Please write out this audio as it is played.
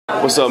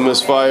What's up,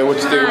 Miss Fire? What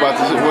you think about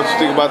this? What you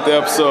think about the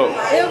episode?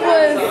 It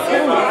was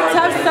a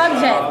tough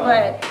subject,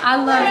 but I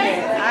loved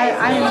it.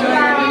 I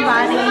enjoyed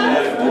everybody.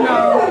 You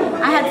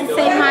know, I had to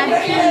say my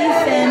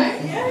piece, and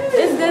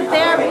it's good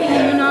therapy.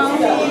 You know,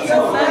 the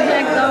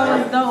subject though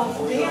is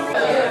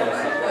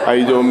dope. How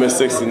you doing, Miss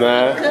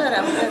 69? Good,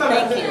 I'm good,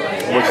 thank you.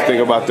 What you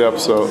think about the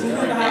episode? The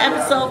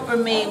episode for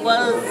me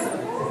was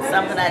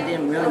something I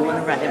didn't really want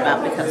to write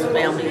about because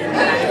family is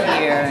not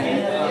here,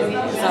 and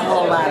it's a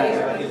whole lot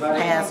of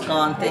past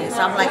gone things.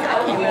 So I'm like, I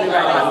can't really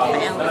write about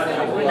family.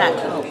 We're not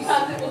close.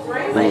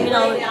 But you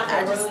know,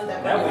 I just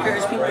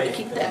encourage people to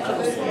keep that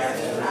close.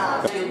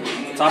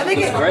 Topic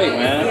was great,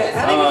 man.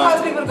 Yeah, I think it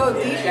causes people to go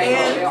deep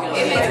and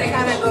it makes them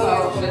kind of go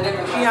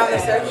beyond the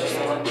surface.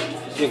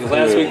 Yeah, because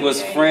last week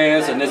was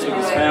friends and this week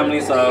was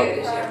family, so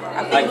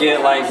I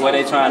get like where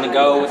they trying to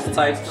go with the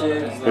type of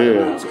shit. So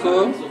Yeah. it's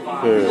cool.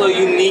 Yeah. A little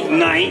unique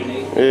night.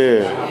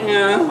 Yeah.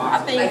 Yeah. I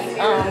think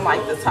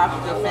like the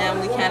topic of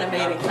family kind of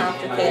made it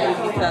complicated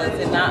because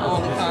it not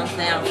only comes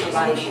down to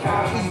like who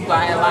you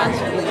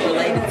biologically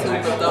related to,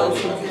 but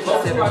those who you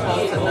consider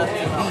close enough to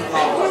be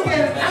close. And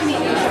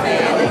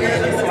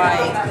it's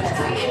like,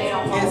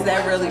 is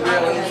that really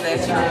real? Is that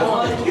true?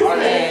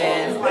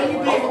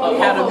 And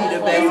how to be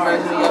the best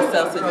version of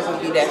yourself so you can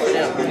be that for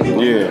them.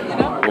 Yeah. You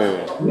know?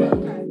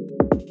 Yeah.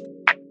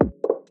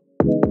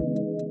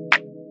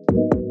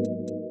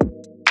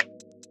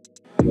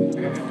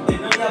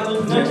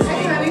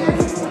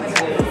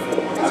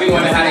 I be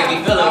wondering how they be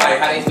feeling, like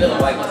how they feeling,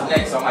 like what's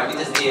next. So I'm like, we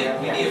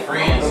did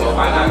friends, so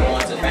why not go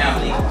into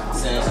family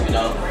since you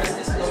know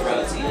it's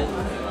relative. You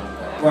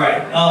know?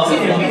 Right.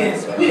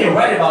 We didn't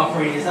write about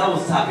friends. That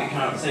was the topic of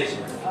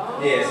conversation.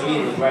 Yeah, so we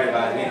didn't write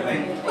about it.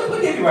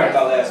 What did we write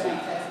about last week?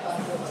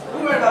 What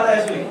did we write about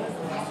last week?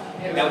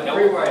 That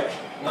we were.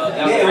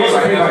 Yeah, it was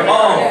free write.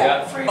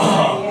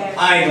 I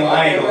ain't gonna.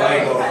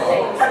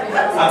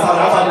 I'm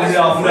talking this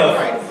off enough.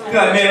 You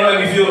know, man, let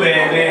me feel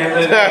bad, man.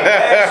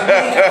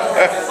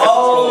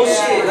 Oh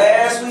shit,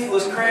 last week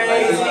was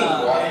crazy.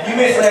 You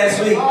missed last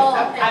week.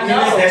 You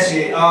missed that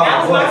shit.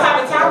 That was my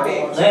type of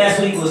topic. Last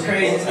week was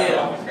crazy as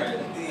hell.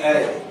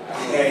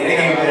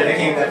 They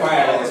came that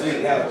fire last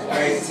week. That was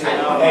crazy.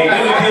 Hey,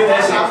 you killed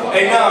that shit.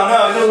 Hey, no,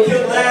 you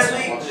killed last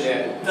week.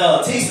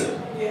 Tisa.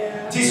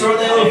 Tisa wrote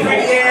that little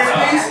pretty ass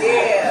piece.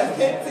 Yeah.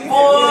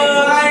 Boy,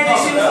 I didn't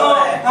think she was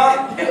on.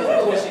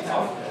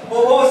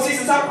 Well, what was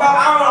Tisa talking about? I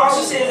don't know. All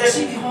she said that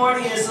she be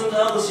horny and some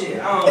other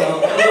shit. I don't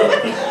know.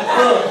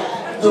 Look,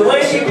 the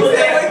way she put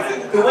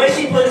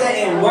that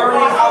in wording,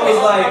 I was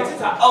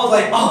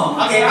like, oh,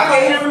 okay, I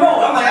can't hit the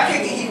remote. I'm like, I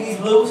can't get hitting these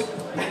blues.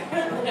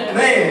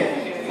 Man.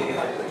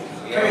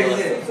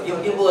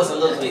 It was a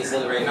little bit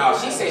exhilarating. No,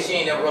 she said she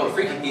ain't never wrote a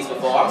freaky piece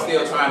before. I'm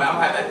still trying.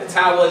 At the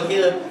time wasn't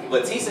here,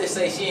 but Tisa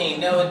say she ain't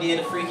never did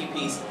a freaky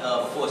piece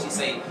before. She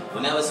say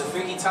whenever it's a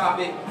freaky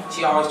topic,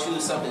 she always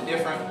choose something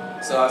different.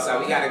 So I said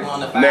we gotta go on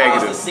the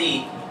files to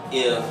see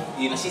if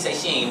she say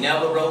she ain't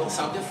never wrote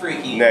something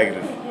freaky.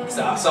 Negative.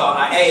 So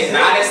I didn't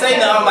say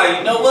nothing. I'm like,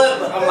 you know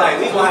what? I'm like,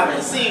 we gonna have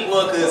to see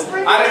one because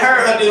I done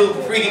heard her do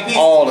freaky pieces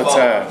all the before.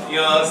 time. You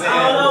know what I'm saying? I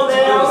don't know,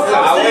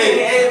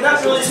 man.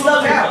 Nothing really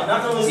stuck out.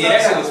 Yeah,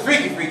 that shit was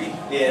freaky.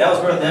 Yeah, that was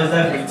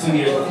definitely 2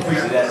 years of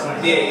freaky that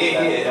time.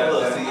 Yeah, that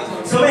was 2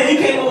 years. So man, you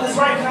came up with this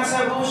writing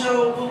concept. What was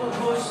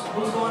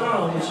going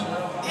on with you?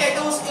 Yeah,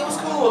 it was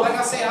cool. Like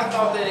I said, I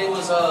thought that it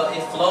was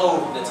it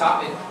flowed. The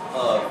topic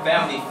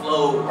family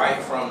flowed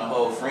right from the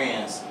whole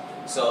friends.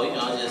 So it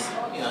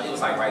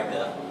was like right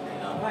there.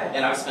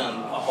 And I've spent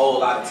a whole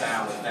lot of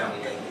time with family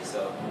lately,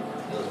 so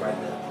it was right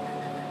there.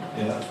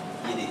 Yeah.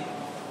 You did.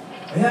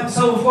 Yeah,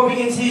 so before we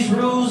get into these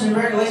rules and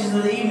regulations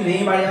of the evening, did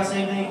anybody else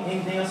have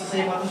anything else to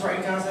say about this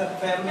writing concept,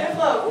 family?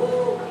 Penflow,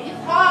 ooh,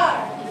 it's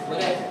hard.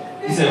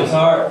 You said it was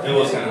hard? It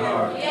was kind of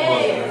hard. Yeah.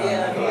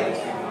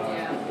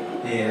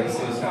 It was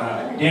kind of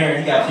hard. Darren,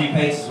 you got 3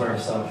 pages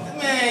worth, so.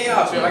 Man,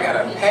 y'all trip. I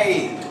got a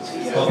page.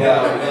 Hope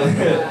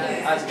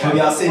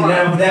y'all sitting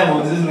down with that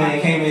one. This man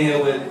came in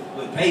here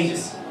with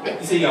pages. You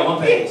said you got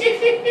 1 page.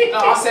 No,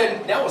 I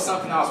said that was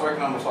something I was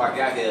working on before I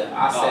got here.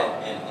 I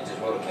sat and just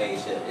wrote a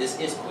page here.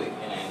 It's quick.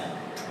 It ain't nothing.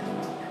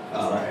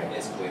 Alright.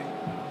 It's quick.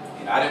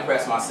 I didn't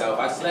press myself.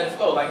 I just let it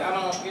flow. Like I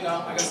don't,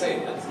 like I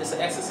say, it's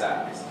an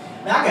exercise.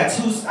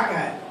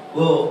 Man,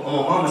 well, on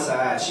my mama's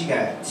side, she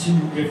got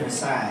 2 different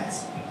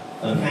sides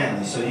of the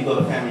family. So you go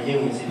to family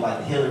reunions, it's like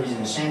the Hillarys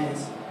and the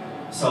Shannons.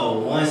 So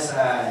one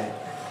side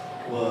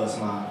was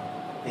my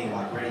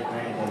great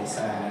granddaddy's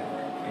side,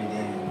 and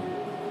then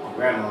my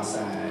grandma's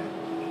side.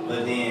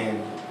 But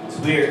then it's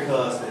weird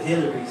because the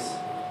Hillarys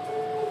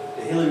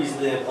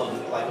live up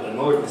the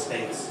northern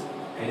states,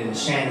 and then the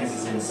Shannons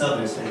is in the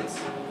southern states.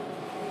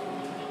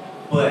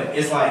 But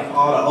it's like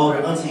all the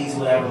older aunties,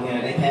 whatever,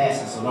 they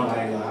passing, so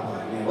nobody I'm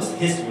like, man, what's the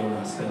history on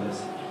us?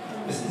 Because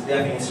this is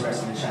definitely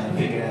interesting to try to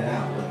figure that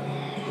out. But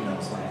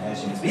it's like that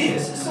shit.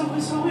 It's so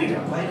weird.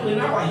 I'm like, they're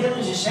not like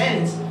Hillary and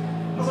Shannons. I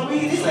was like, where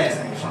you get this last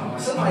name from?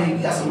 Like, somebody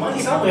got some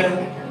money somewhere.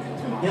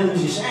 Hillary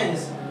and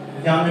Shannons.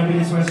 Y'all never been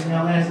interested in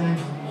y'all last name?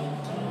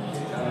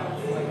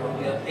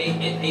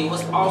 It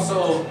was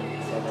also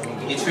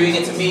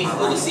intriguing to me,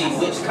 or to see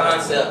which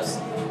concepts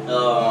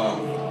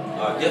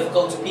are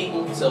difficult to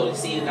people. So to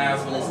see the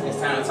guys when it's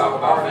time to talk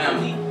about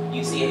family,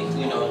 you see,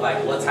 you know,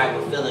 like what type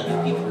of feeling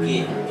do people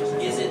get?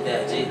 Is it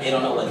that they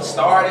don't know where to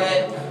start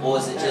at, or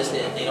is it just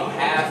that they don't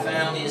have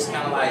family? It's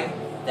kind of like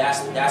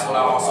that's what I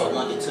also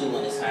wonder too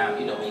when it's time,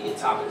 you know, when you get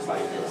topics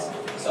like this.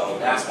 So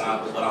that's what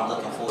I'm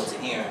looking forward to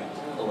hearing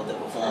with the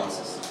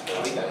performances.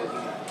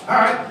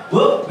 Alright,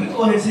 well, we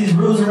go ahead and see these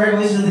rules and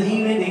regulations of the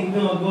evening.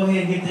 Then we're going to go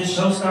ahead and get this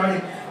show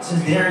started.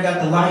 Since Darren got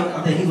the light,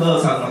 I think he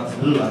loves talking about the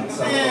blue light.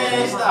 So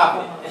man,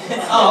 stop it.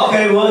 Oh,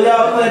 okay, well,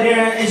 y'all let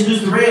Darren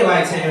introduce the red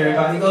light to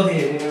everybody. Go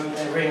ahead, Darren,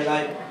 that red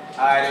light.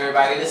 Alright,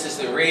 everybody, this is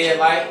the red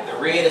light. The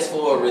red is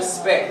for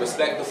respect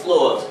the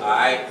floors.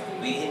 Alright,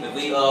 if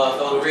we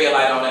throw the red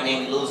light on, that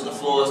means we losing the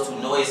floors, too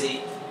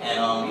noisy.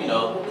 And, you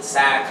know, the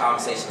side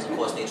conversations, of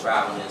course, they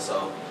traveling in,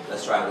 so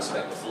let's try to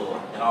respect the floor.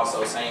 And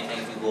also, same thing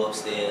if you go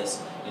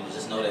upstairs, you know,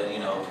 just know that, you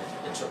know,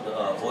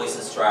 the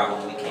voices travel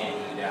and we can't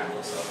hear you down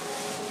here. So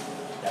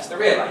that's the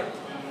red light.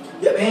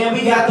 Yep, and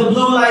we got the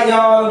blue light,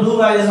 y'all. The blue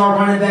light is our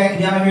running back.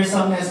 If y'all hear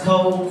something that's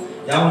cold,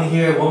 y'all want to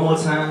hear it one more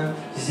time,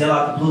 just yell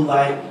out the blue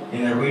light,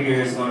 and the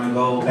reader is going to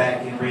go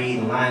back and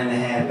read the line and a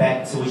half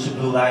back to which you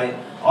blue lighted.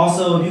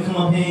 Also, if you come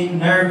up here, you're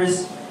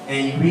nervous,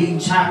 and you're reading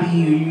choppy,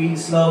 or you're reading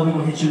slow, we're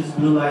going to hit you with this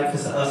blue light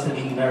because of us to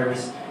be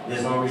nervous.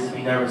 There's no reason to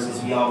be nervous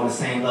because we all on the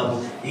same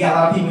level. You got a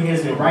lot of people here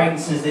that's been writing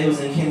since they was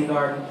in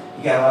kindergarten.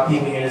 You got a lot of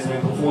people here that's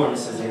been performing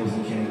since they was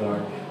in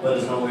kindergarten. But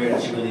there's nowhere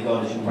that you really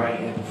go that you write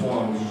and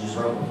perform. You just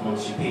wrote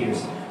amongst your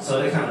peers. So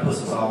that kind of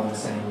puts us all on the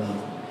same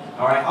level.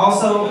 All right.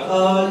 Also,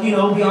 you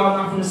know, we all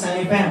come from the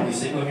same family.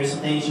 So you're going to hear some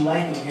things you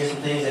like. You're going to hear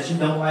some things that you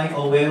don't like.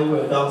 Oh, well,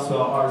 we're adults. We're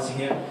all artists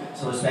here.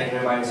 So respecting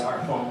everybody's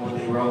art form, what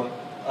they wrote.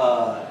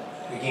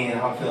 Again, I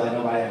don't feel like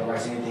nobody ever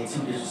writes anything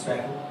too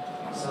disrespectful.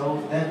 So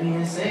that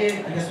being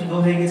said, I guess we go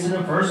ahead and get to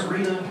the first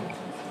reader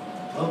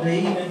of the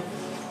evening.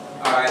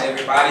 All right,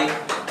 everybody.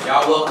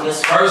 Y'all welcome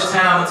this first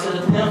time to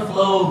the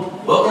Penflow.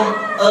 Welcome,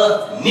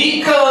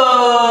 Nico. You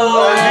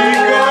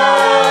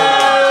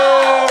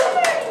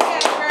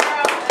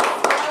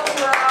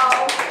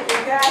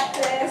got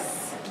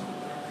this.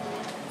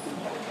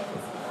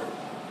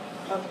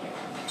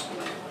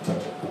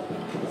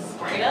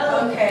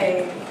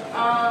 Okay.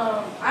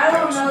 I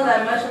don't know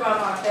that much about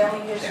my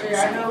family history.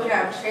 I know we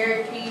have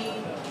Cherokee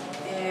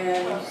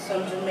and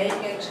some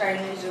Jamaican,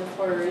 Chinese, and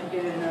Puerto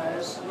Rican in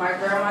us. My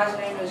grandma's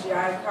name is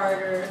Yai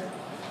Carter.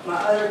 My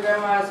other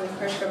grandma is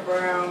Lucretia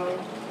Brown.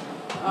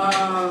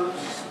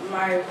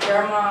 My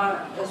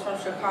grandma is from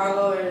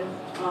Chicago and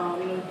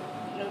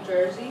New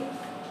Jersey.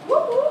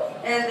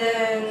 And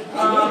then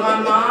my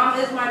mom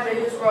is my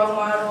biggest role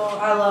model.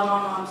 I love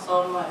my mom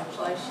so much.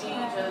 Like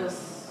she's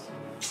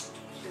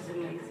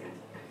amazing.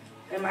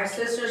 And my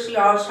sister, she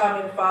always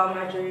taught me to follow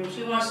my dreams.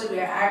 She wants to be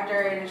an actor,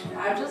 and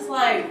I'm just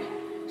like,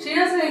 she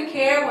doesn't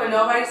care what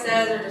nobody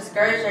says or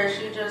discourage her.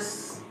 She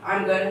just,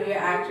 I'm going to be an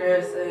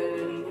actress,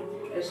 and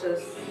it's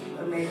just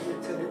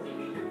amazing to me.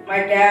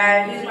 My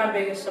dad, he's my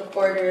biggest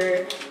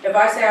supporter. If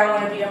I say I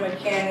want to be a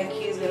mechanic,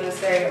 he's going to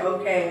say,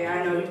 okay,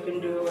 I know you can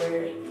do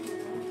it.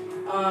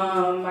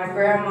 My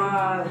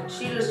grandma,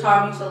 she just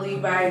taught me to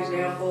lead by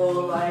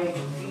example. Like,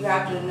 you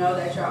have to know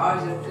that you're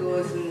always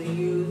influencing the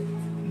youth.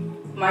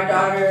 My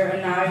daughter,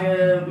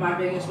 Anaya, my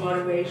biggest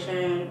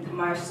motivation.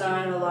 My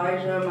son,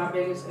 Elijah, my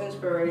biggest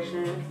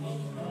inspiration.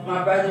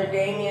 My brother,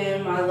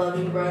 Damien, my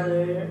loving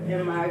brother.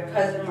 And my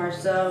cousin,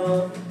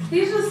 Marcel.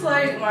 He's just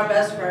like my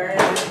best friend.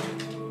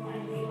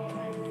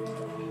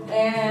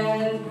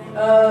 And,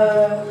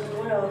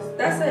 what else?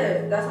 That's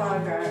it. That's all I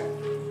got.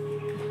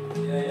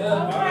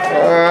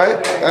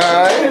 Alright.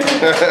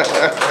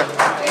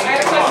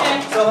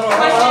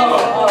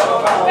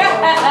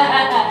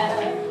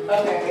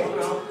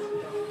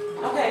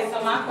 Okay, so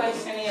my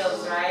question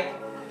is, right?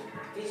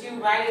 Did you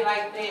write it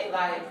like that,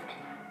 like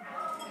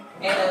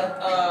in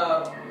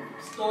a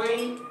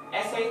story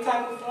essay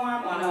type of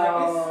form on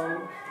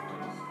purpose?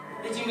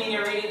 Did you mean to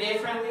read it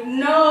differently?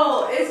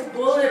 No, it's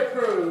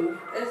bulletproof.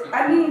 I'm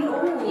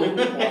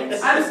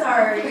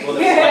sorry. Like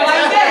that.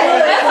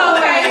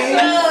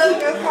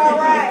 That's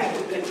alright.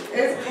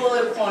 It's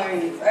bullet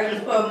points. I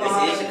just put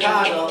mom. It's in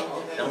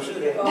Chicago. Don't shoot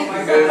it. Oh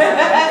my God.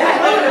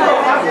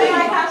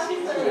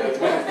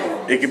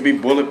 It can be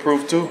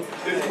bulletproof too.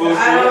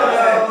 I don't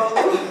know.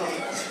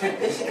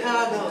 It's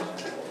Chicago.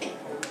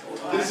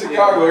 In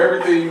Chicago,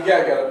 everything you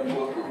gotta be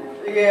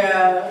bulletproof.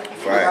 Yeah.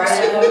 Facts.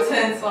 Write a little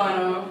tense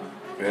on them.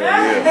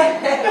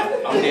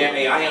 Yeah.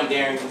 I am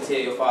daring to tell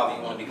your father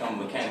you want to become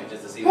a mechanic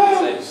just to see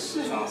what he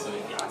says.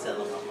 Y'all tell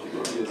him.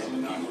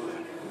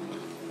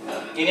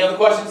 Any other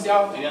questions,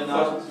 y'all? Any other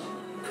questions?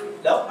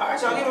 No? All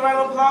right, y'all give a round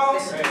of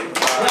applause. This is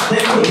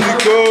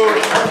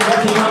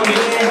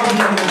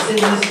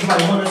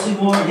like one or two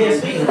more. Yeah,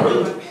 speaking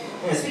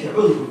of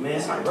rude, man,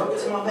 somebody broke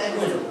into my back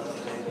window.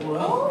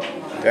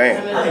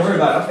 Damn. I ain't worried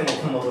about it. I'm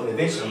finna come up with an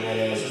eviction on that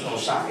ass. It's gonna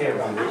shock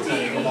everybody.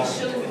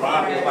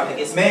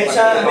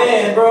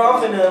 Man, bro,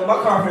 my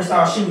car finna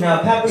start shooting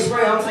out pepper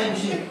spray. I'm taking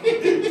shit.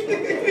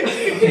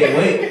 Okay,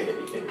 wait.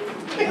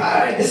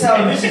 Alright, this is how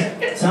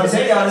bitches. So I'm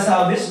telling y'all, this is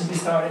how bitches be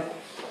started.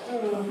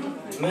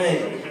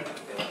 Man.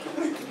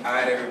 All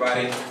right,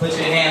 everybody, put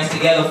your hands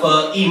together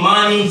for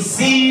Imani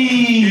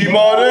C.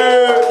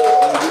 Imani!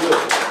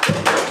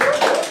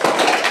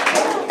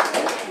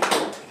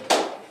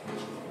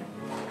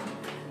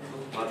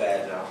 My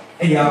bad, y'all.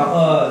 Hey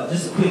y'all,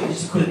 just a quick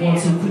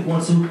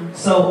 1-2.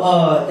 So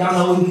y'all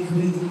know we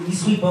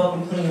sweep up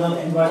and clean up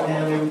and write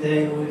down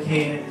everything when we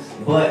can.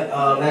 But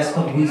last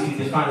couple weeks we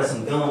been finding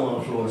some gum on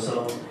the floor.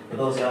 So for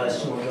those of y'all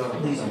that's chewing gum,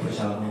 please don't put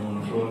y'all gum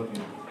on the floor.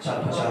 Try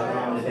to put y'all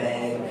gum in the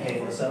bag, okay,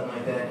 or something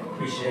like that.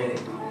 Appreciate it.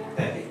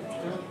 Thank you.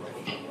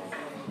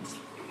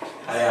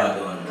 How y'all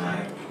doing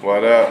tonight?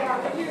 What up?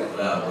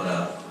 What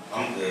up?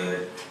 I'm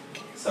good.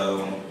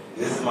 So,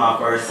 this is my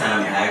first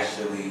time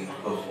actually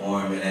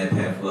performing at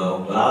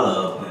Penflow, but I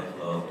love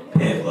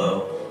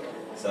Penflow.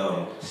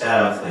 So,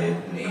 shout out to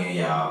me and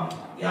y'all.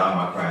 Y'all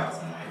my crowd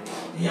tonight.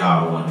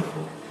 Y'all are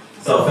wonderful.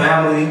 So,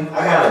 family,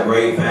 I got a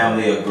great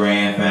family, a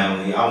grand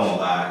family, I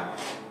won't lie.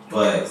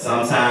 But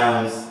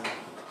sometimes,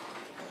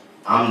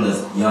 I'm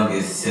the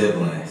youngest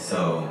sibling,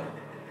 so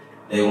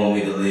they want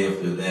me to live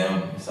through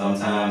them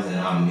sometimes, and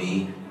I'm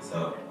me,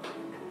 so.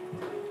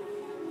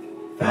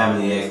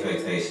 Family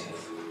expectations.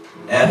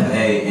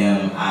 Family.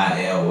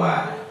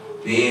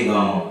 Big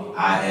on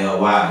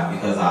ILY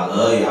because I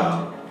love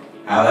y'all.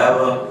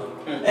 However,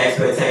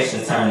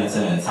 expectations turn into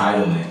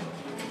entitlement.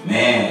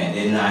 Man,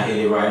 didn't I hit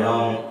it right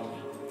on?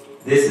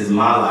 This is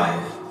my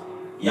life.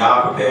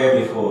 Y'all prepared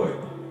me for it.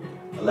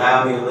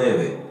 Allow me to live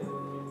it.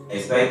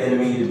 Expecting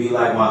me to be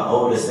like my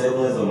older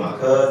siblings or my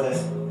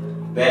cousins.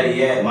 Better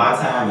yet, my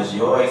time is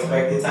your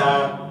expected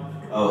time?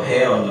 Oh,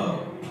 hell no.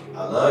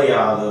 I love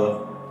y'all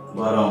though,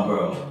 but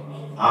bro,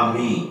 I'm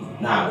me,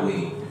 not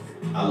we.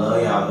 I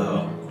love y'all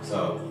though,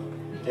 so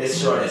it's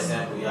short and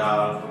simple,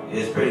 y'all.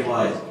 It's pretty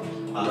much,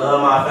 I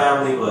love my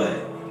family,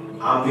 but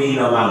I'm me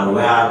no matter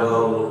where I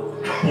go,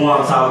 who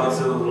I'm talking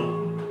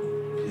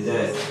to.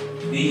 Just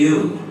be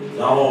you,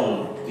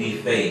 don't be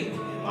fake.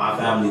 My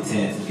family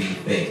tends to be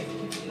fake,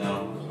 you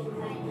know?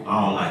 I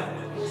don't like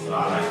that, so I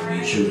like to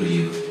be true to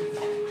you.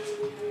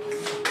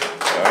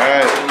 All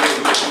right.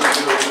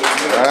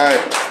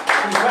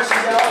 Any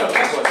questions, y'all?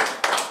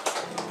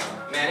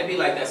 Man, it be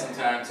like that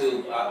sometimes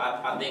too.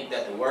 I think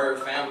that the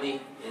word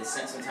family is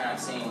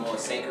sometimes seen more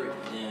sacred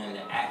than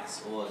the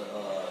acts or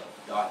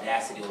the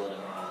audacity or the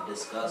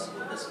disgust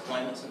or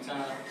disappointment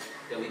sometimes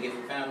that we get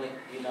from family,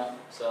 you know?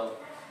 So,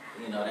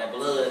 you know, that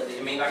blood, I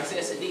mean, like I said,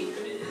 it's a deep,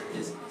 but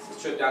it's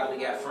tripped out that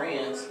we got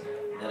friends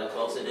that are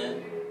closer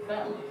than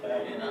family,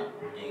 you know?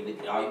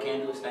 And all you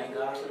can do is thank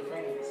God for the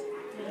friends.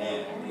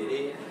 Man, It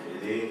is.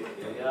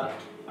 Yeah.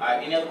 All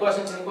right, any other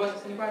questions? Anybody?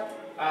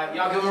 All right,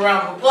 y'all give them a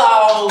round of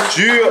applause.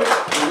 Yeah.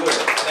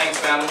 Thanks,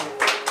 family.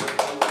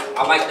 I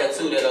like that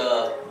too, that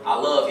I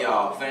love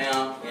y'all,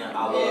 fam. Yeah, I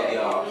love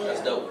y'all.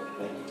 That's dope.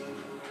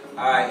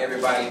 All right,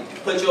 everybody,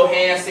 put your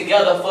hands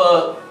together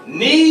for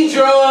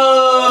Nidra.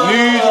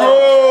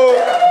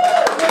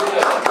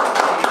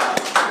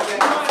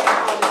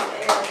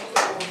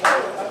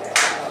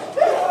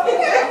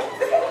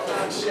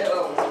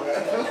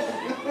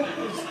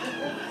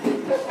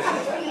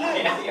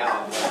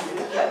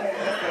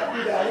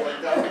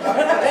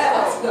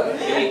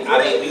 I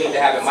mean, we need to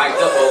have it mic'd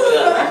up over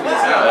there. I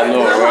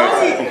know,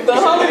 right? The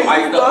homies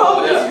Mic'd up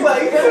over there.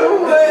 like too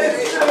much.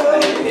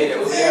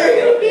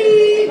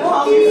 The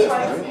homies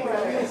like too much.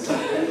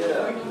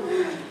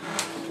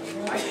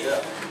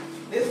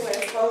 This way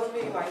it's supposed to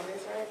be like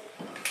this, right?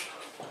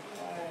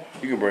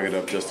 You can bring it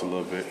up just a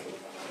little bit.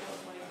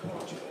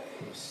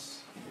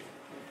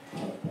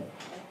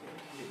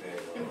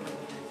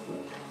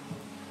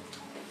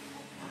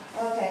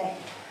 Okay.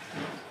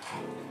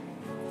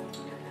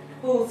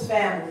 Whose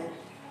family?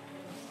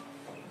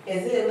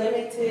 Is it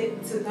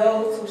limited to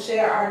those who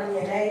share our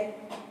DNA?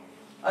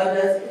 Or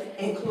does it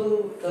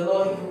include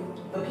the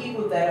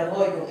people that are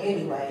loyal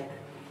anyway?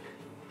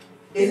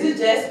 Is it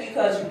just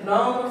because you've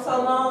known them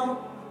so long?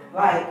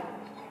 Like,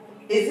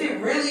 is it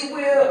really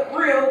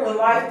real when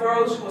life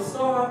throws you a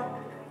storm?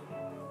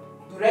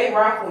 Do they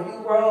rock when you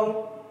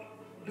roll?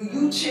 Do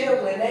you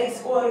chill when they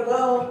score the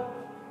goal?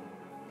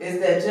 Is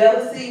there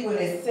jealousy when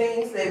it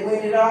seems they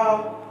win it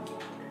all?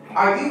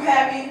 Are you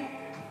happy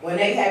when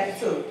they happy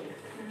too?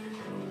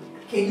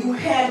 Can you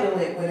handle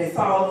it when it's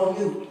all on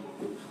you?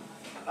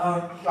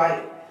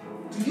 Like,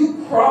 do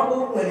you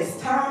crumble when it's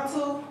time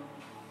to?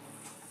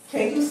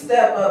 Can you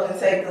step up and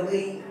take the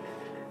lead?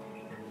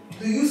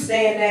 Do you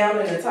stand down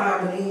in a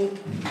time of need?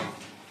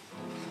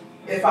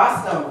 If I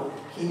stumble,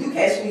 can you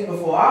catch me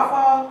before I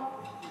fall?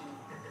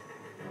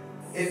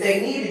 If they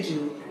needed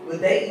you, would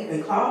they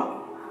even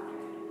call?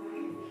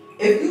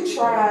 If you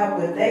tried,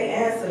 would they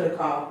answer the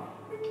call?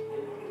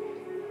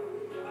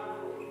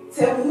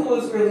 Tell me who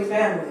is really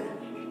family.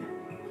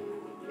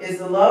 Is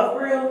the love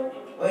real,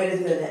 or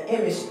is it an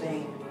image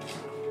thing?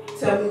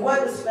 Tell me,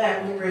 what does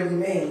family really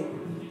mean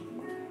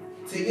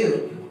to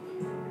you?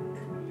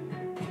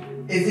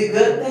 Is it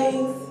good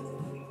things?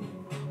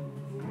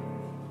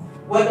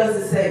 What does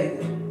it say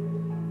to you?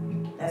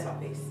 That's my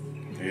piece.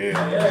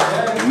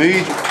 Yeah.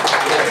 Need you.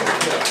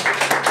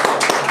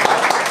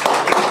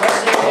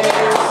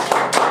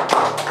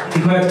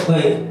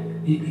 Wait,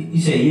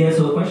 you said yes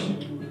to a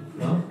question?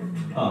 No?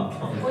 Oh,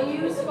 okay. When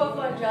you spoke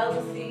on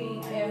jealousy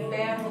and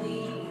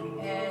family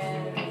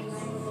and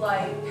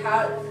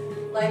how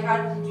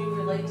did you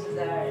relate to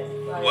that?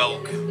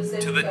 Welcome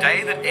to the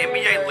day that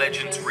NBA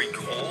legends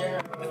recall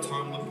the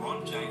time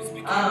LeBron James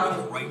became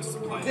the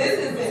greatest player. This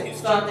isn't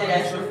something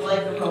that's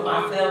reflective of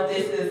myself.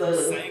 This is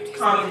a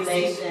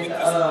combination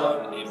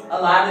of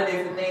a lot of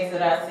different things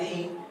that I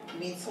see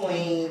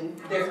between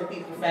different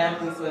people's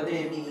families, whether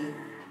it be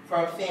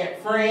from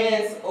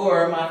friends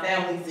or my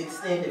family's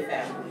extended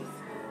families,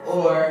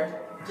 or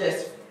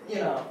just,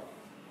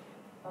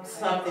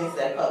 some things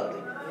that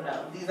public.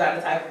 These are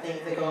the type of things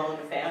that go on in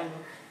the family.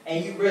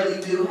 And you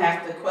really do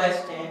have to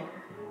question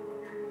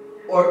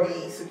or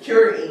be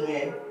secure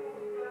in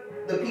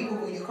the people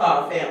who you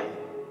call family,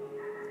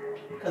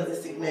 because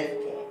it's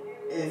significant.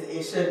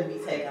 It shouldn't be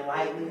taken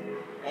lightly,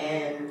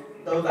 and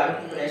those are the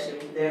people that should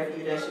be there for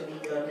you. That should be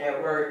your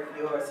network,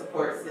 your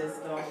support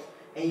system,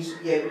 and you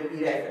should be able to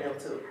be that for them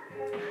too.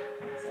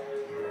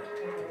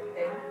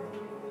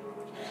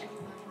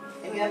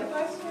 Any other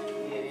questions?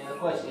 Yeah, any other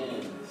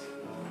questions?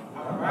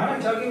 All right,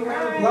 y'all give a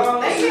round of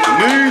applause. Thank you.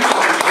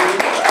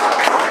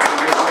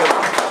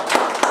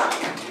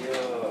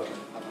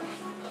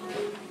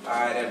 All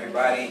right,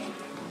 everybody,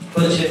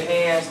 put your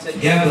hands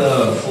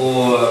Together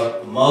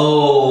for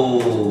Mo.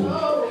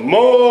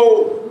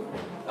 Mo.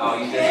 Oh,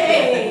 you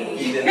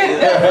just do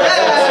that.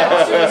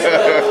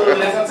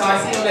 That's what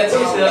I see on that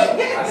t-shirt.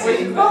 I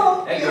see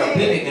that girl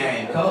pivot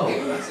game, cold. I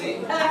see.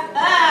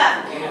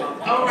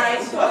 All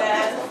right, so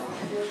that's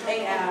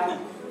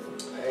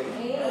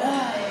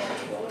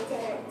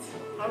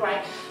All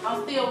right,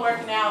 I'm still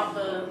working out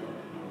the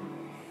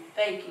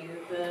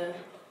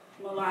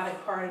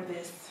melodic part of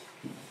this.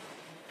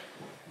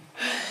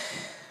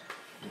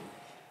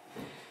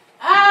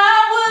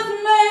 I was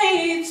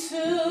made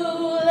to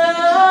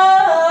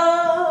love.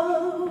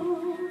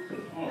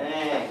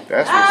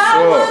 That's what's I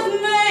up. was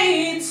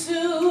made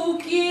to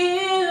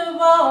give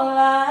all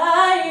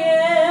I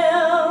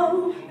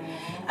am.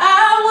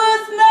 I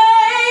was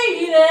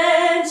made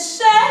and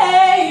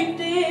shaped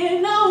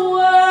in a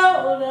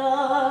world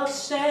of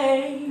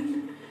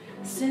shame.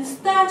 Since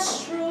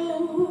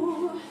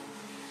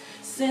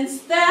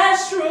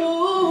that's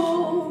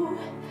true,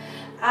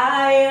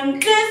 I am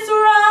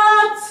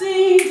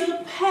disrupting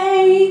the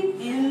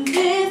pain in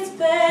this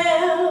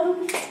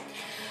band.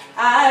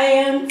 I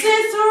am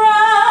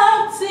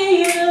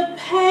disrupting the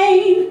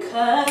pain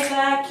 'cause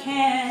I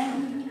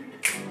can.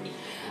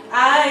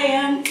 I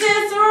am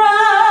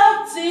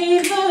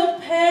disrupting the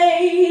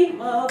pain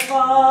of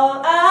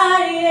all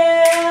I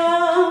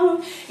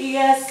am.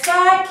 Yes,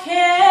 I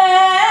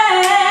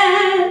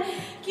can.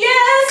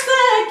 Yes,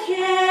 I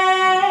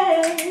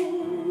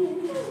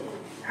can.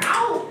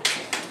 Ow.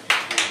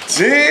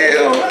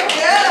 Damn.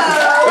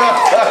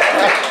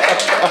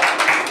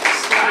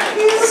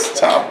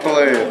 Stop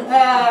playing.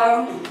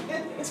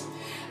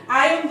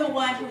 I am the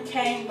one who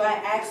came by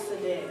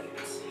accident.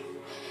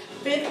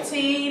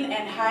 15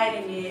 and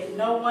hiding it.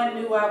 No one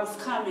knew I was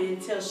coming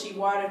till she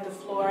watered the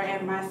floor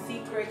and my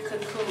secret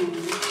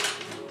cocoon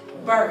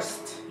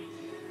burst.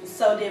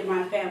 So did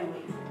my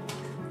family.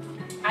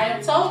 I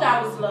am told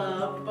I was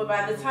loved, but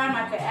by the time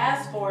I could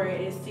ask for it,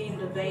 it seemed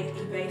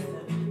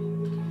evasive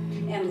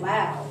and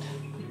loud.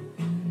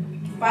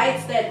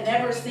 Fights that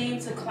never seemed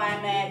to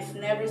climax,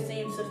 never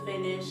seemed to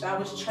finish. I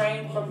was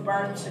trained from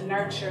birth to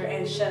nurture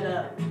and shut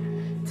up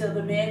till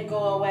the men go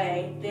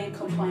away, then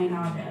complain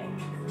all day.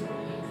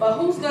 But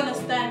who's gonna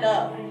stand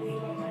up?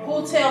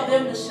 Who'll tell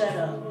them to shut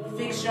up?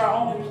 Fix your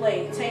own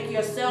plate. Take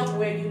yourself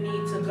where you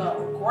need to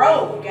go.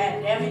 Grow,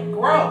 goddammit,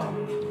 grow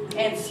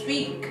and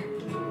speak.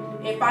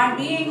 If I'm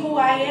being who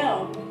I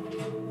am,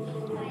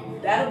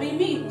 that'll be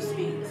me who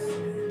speaks.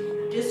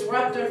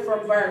 Disruptor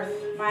from birth,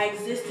 my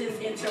existence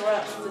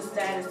interrupts the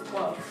status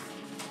quo.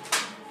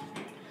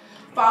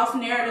 False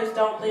narratives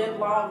don't live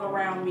long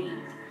around me.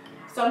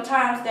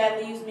 Sometimes that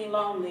leaves me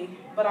lonely,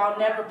 but I'll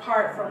never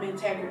part from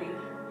integrity.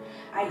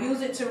 I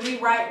use it to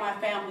rewrite my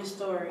family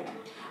story.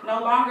 No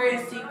longer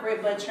in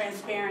secret, but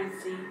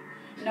transparency.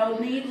 No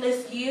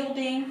needless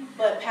yielding,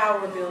 but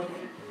power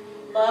building.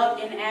 Love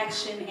in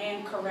action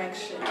and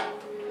correction.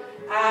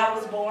 I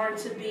was born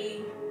to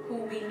be who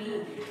we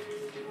need.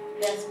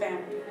 That's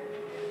family.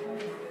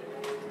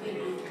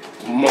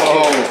 Mo.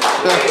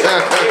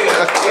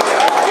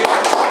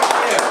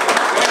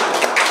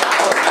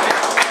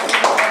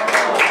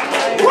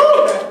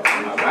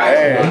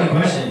 Hey. Any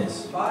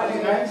questions? My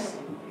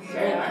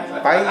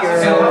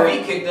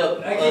feet kicked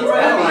up. I was gonna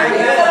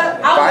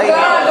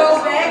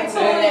go back to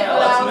it,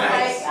 but I was like,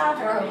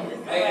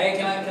 Hey,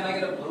 can I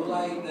get a blue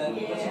light? What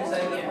you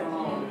say?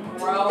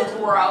 Grow.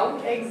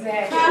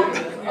 exactly.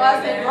 Well, I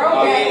said, bro,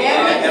 Oh, yeah.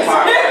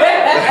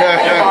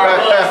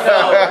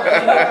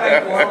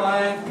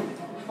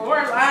 Four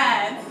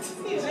lines.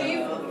 Jesus,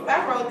 I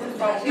wrote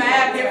this on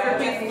 5 different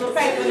pieces of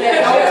paper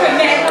that don't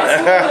connect.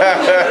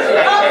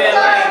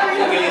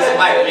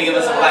 Let me give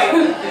us some light.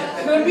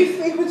 Let me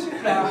see what you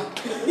know.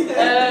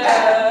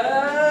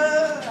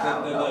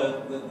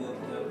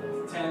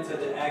 The into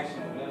the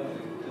action.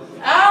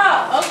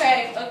 Oh,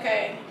 okay.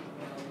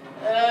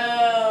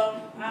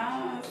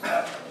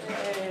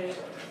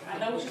 I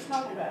know what you're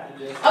talking about.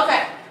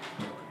 Okay.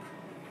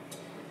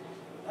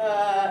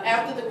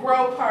 After the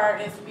grow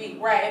part and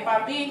speak, right? If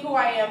I'm being who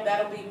I am,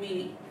 that'll be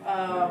me.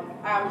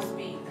 I will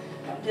speak.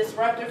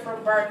 Disrupted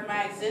from birth,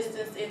 my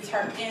existence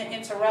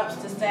interrupts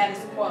the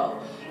status quo.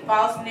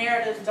 False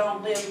narratives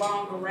don't live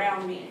long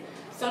around me.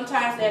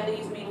 Sometimes that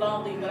leaves me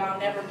lonely, but I'll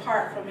never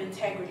part from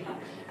integrity.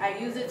 I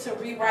use it to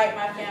rewrite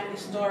my family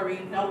story,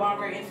 no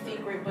longer in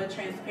secret but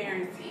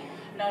transparency.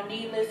 No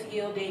needless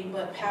yielding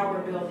but power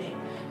building.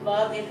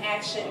 Love in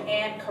action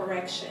and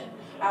correction.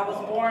 I was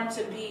born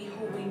to be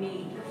who we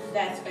need.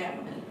 That's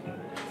family.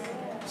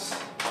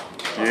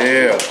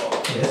 Yeah.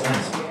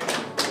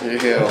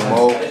 Yeah,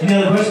 Mo. Any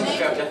other questions?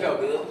 That felt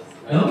good.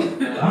 No?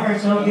 All right,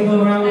 so give a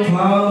round of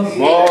applause.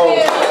 Mo.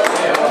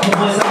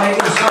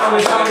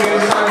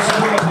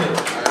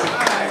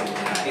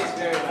 It's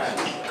very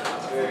nice.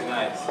 Very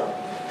nice.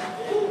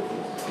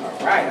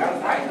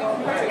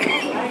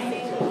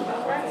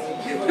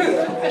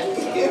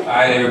 All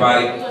right,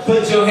 everybody.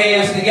 Put your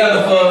hands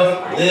together for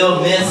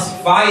Lil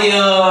Miss Fire.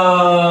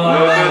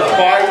 Lil Miss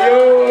Fire.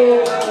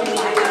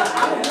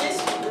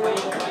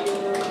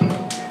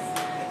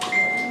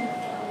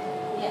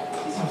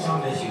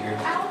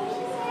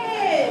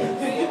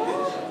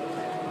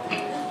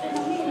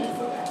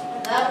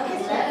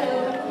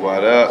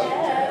 What up?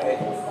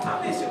 I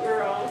miss you,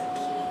 girl.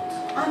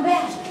 I'm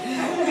back.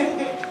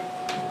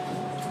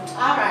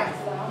 All right,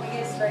 so I'm gonna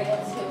get straight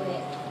into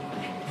it.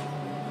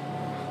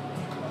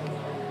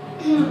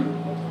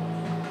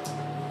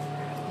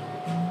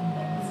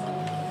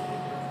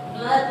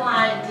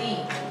 Bloodline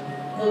deep,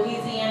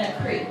 Louisiana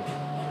Creek.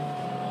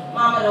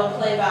 Mama don't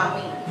play about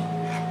me.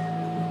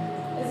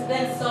 It's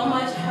been so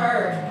much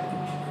hurt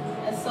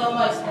and so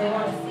much they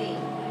want to see.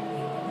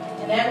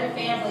 And every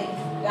family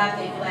got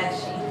their black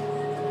sheep.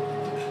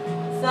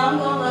 Some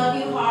gonna love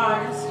you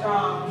hard and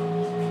strong.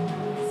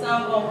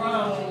 Some gonna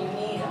run when you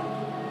need them,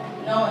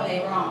 knowing they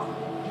wrong.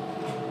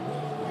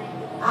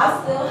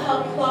 I'll still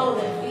help clothe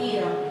and feed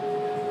them,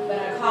 but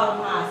I call them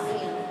how I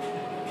see them.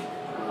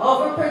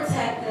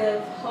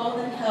 Overprotective,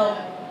 holding help,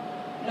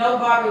 no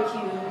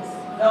barbecues,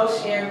 no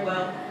shared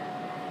wealth.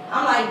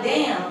 I'm like,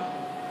 damn,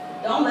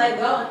 don't let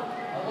go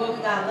of what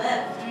we got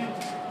left.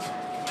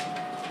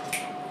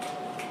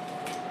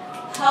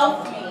 Help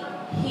me,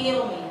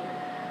 heal me,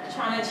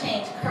 trying to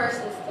change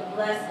curses to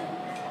blessings,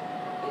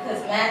 because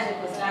magic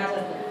was not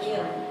just a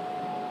feeling.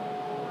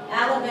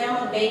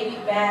 Alabama baby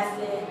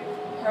Bassett,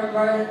 her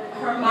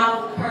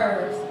mouth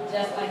curves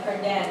just like her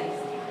daddy's,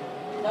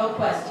 no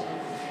question.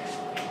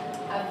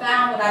 I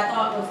found what I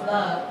thought was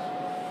love,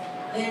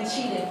 then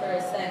cheated for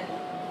a second.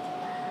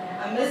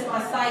 I missed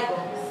my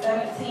cycle,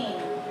 17,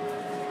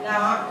 now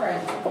I'm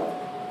pregnant.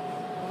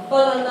 Full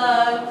of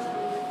love,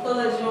 full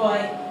of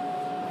joy,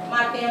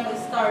 my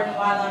family's starting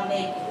while I'm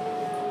naked.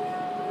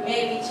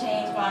 Made me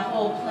change my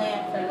whole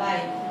plan for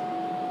life.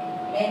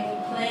 Made me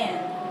plan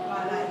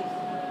my life.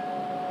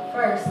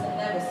 First and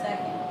never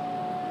second.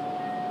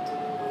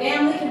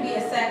 Family can be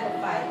a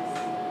sacrifice.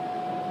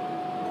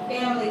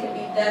 Family can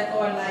be death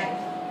or life.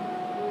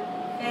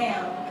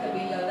 Fam could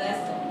be your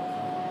lesson.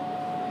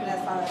 And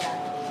that's all I got.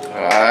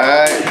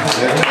 Alright.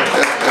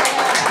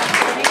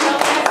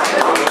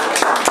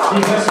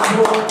 Any questions?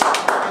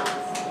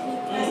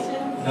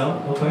 No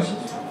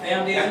questions?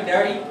 Family is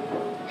dirty.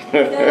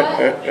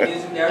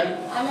 Is it dirty?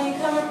 I mean,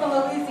 coming from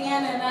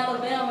Louisiana and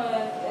Alabama,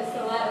 it's a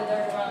lot of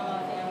dirt around my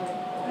family.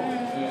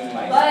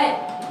 But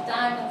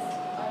diamonds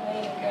are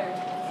made of dirt.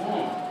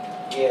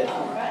 Yeah.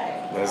 All right.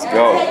 Let's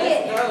go.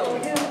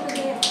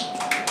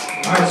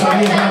 All right, so I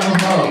need a round of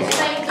applause.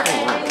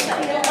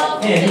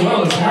 Yeah, you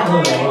roll. I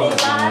roll that roll.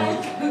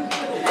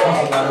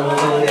 Also got a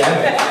roll there.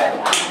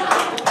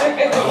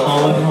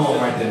 Home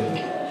right there.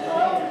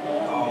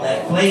 All that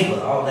flavor,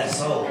 all that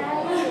soul.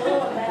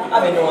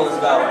 I've been doing this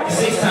about like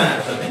 6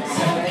 times, I think.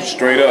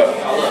 Straight up.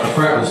 The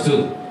freckles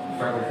too.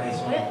 Freckle face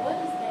one.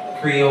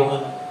 Creole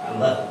one. I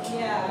love it.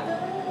 Yeah.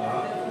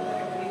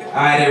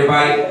 All right,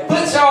 everybody.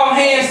 Put y'all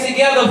hands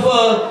together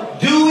for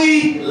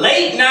Dewey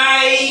Late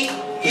Night.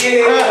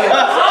 Yeah.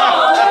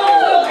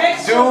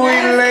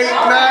 Dewey Late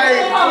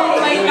Night.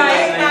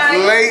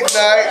 Late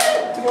night.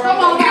 Come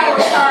on,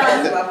 Howard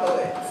Stern.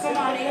 Come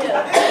on in.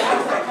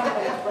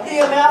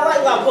 Yeah, man, I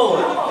like my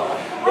poet.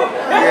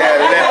 Yeah,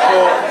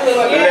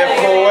 that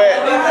poet.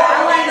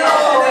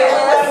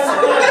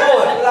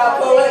 I like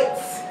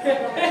poets.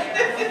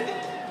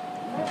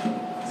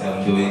 Tell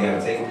them Dewey, you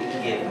gotta take it.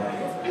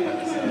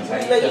 How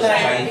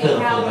you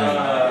feeling?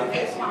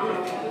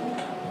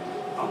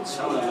 I'm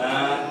chilling,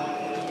 man.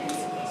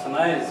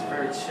 Tonight is a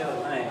very chill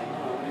night.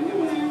 Get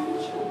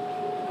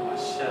my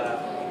shit up.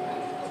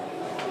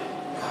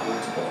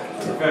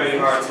 It's a very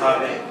hard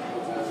topic.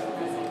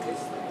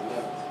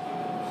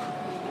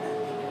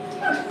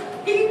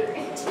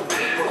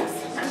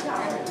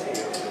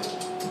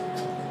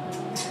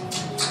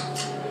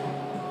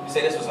 You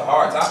say this was a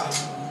hard topic?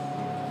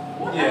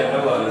 Yeah,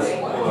 it was.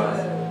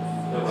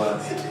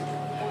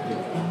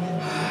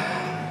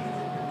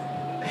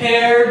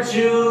 Pear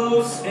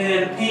juice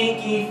and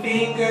pinky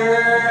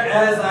finger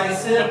as I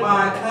sip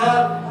my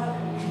cup.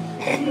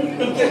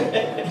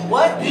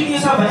 What? Did you give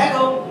yourself an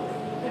echo?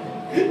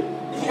 Did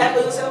you echo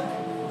yourself?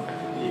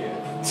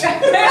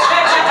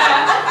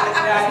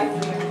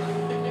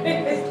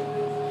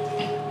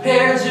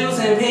 Pear juice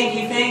and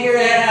pinky finger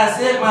as I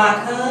sip my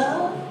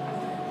cup.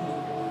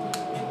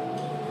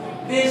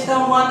 Bitch,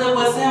 don't wonder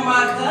what's in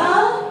my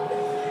cup.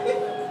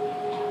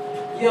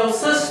 Yo,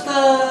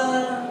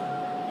 sister.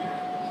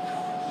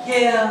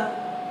 Yeah.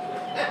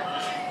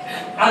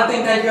 I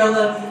think that girl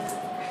love me.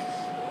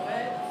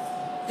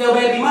 Yo,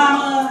 baby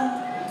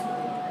mama.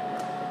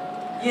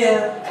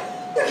 Yeah.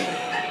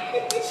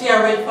 She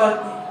already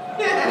fucked me.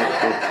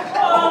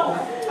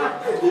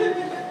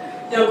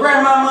 Yo,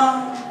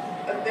 grandmama.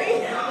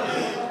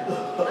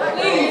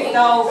 Please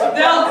don't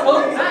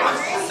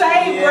say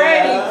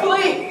Brady,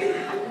 please.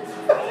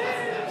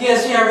 Yeah,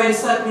 she already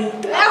sucked me.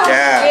 God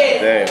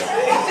damn.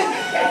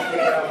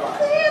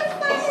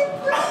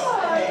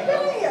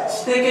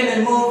 Sticking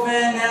and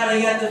moving, now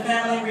they got the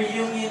family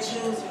reunion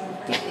choosing.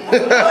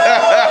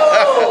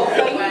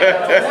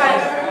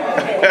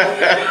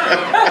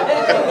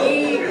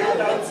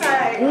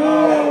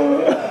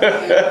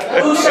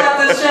 Who shot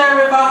the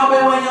sheriff? I hope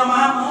it wasn't your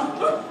mama.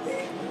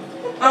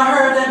 I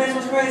heard that bitch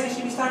was crazy.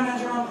 She be starting that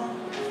drama.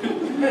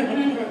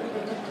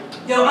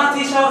 Yo,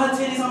 auntie showed her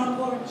titties on the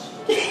porch.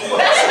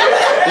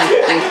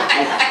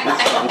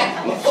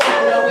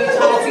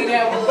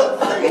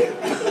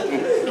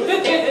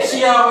 She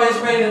always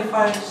ready to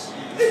fight.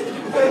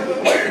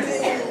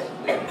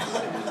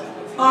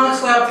 Mama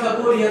slapped her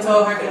booty and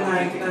told her good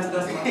night. That's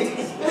my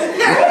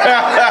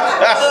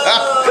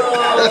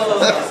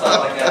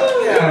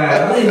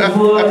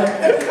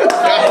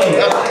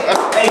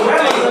Hey,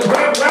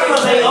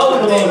 grandmas ain't old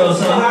no more though,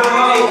 so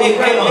how hey,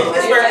 grandma?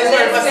 It's where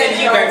if I send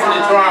you back to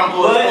the drawing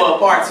board for a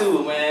part 2,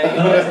 man.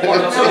 That's what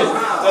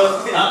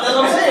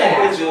I'm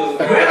saying.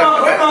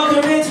 Grandma could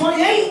have been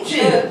 28.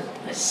 Shit.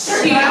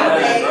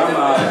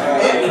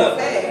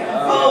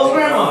 Oh,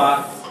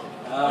 grandma.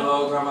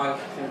 Oh, grandma.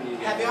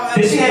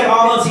 Did she have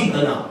all her teeth or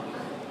no?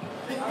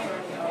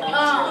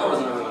 That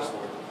wasn't a real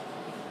story.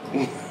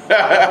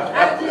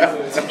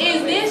 Is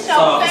this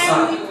your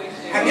family?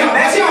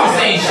 That's y'all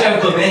saying Chef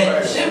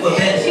Babette. Chef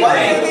Babette, she's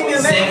like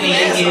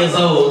 78 years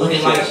old,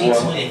 looking like she's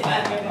 25.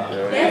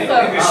 That's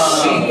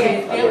a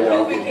shit. That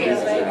Ruby can't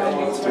say no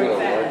more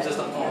 25. Just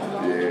a phone.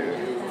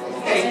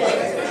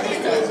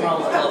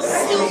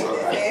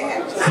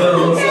 So,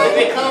 If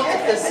it comes to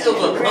the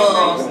silver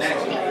comes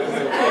naturally.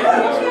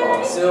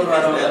 Silver, I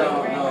don't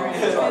know.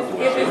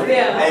 If it's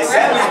there. hey,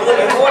 Sammy's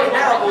looking 40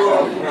 now,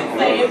 boy.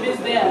 Say if it's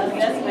there,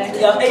 that's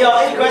better. Hey, y'all,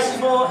 any questions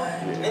for her?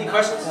 Any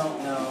questions? No.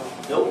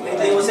 Nope.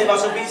 Anything you want to say about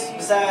your piece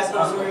besides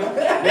Submerge?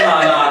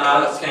 No,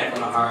 this came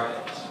from the heart.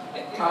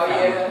 Oh,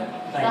 yeah.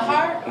 The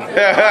heart? Thank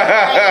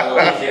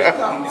you.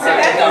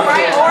 That's the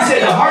right You order.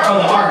 said the heart or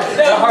the heart?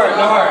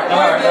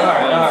 The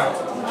heart.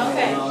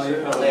 Okay.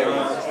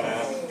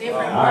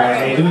 Alright,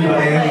 hey, do your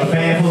thing. I'm a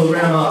fan full of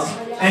grandmas.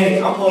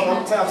 Hey, I'm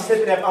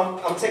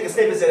taking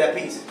snippets of that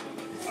piece.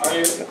 Are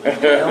you? I'm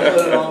putting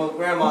it on the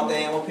grandma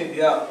thing. I'm gonna pick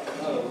you up.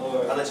 Oh,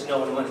 Lord. I'll let you know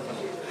when the money comes.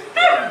 I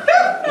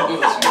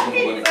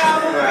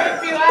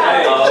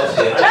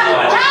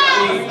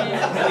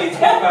need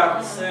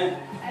 25%.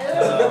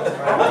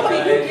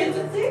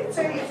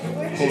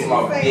 Who's my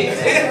bitch?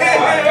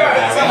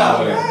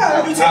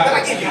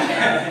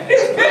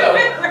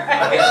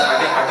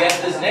 I guess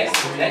this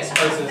next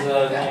person's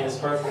name is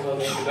perfect for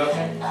the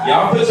introduction.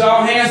 Y'all put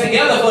y'all hands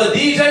together for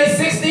DJ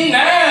 69.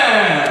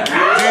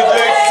 DJ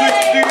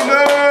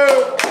 69.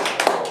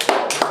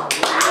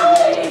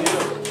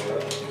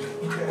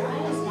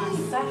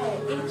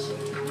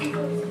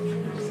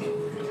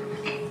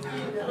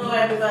 Hello,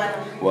 everybody.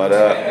 What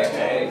up?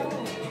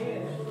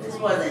 This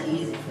wasn't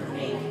easy for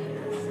me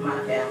because my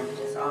family's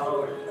just all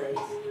over the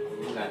place.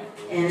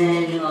 And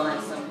then,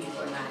 like some people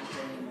are not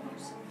here anymore.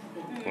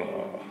 So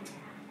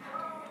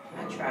I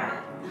tried.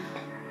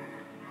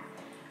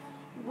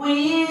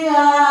 We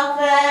are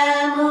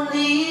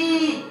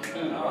family.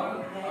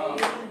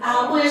 I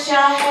wish I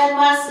had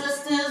my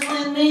sisters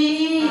with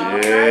me.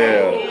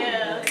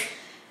 Yeah.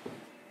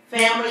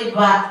 Family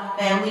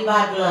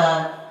by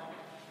blood.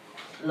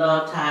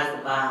 Love ties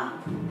the bond.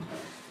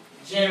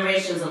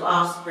 Generations of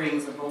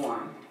offsprings are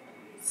born.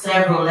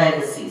 Several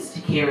legacies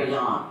to carry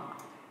on.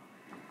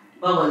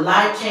 But when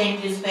life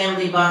changes,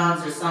 family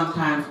bonds are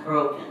sometimes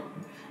broken.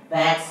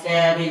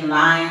 Backstabbing,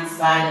 lying,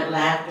 silent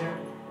laughter,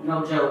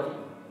 no joking.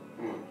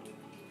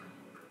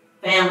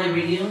 Family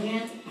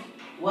reunion?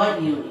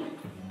 What union?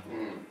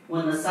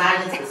 When the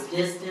silence was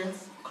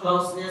distance,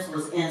 closeness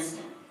was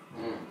instant.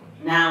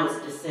 Now it's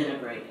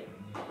disintegrated.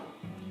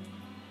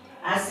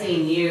 I've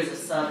seen years of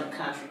Southern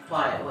country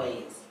quiet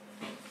ways.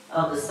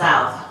 Of the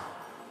South,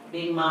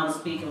 Big Mama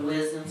speaking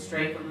wisdom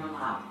straight from her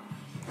mouth.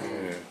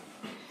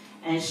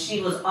 And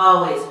she was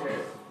always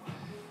heard.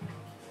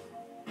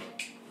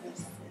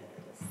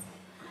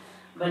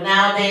 But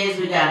nowadays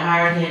we got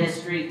hard-headed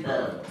street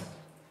thugs,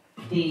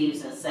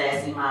 thieves, and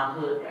sassy mouth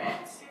hood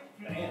rats.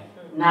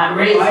 Not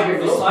raised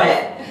with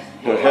respect.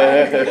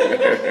 Okay.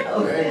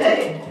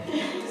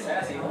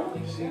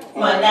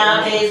 But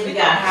nowadays we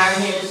got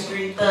hard-headed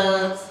street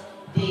thugs,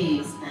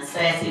 thieves, and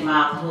sassy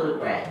mouth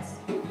hood rats.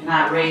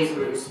 Not raised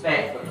with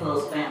respect for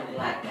close family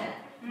like that.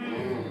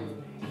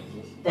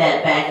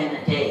 That back in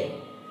the day,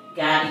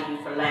 guiding you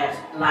for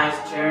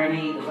life's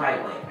journey the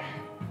right way.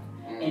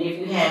 And if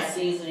you have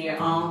seeds of your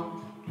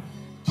own,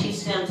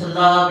 teach them to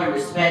love and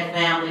respect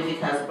family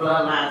because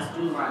bloodlines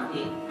do run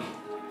deep.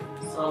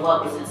 So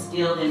what was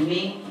instilled in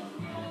me,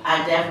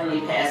 I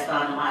definitely passed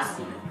on to my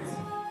students.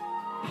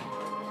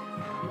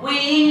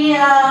 We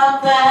are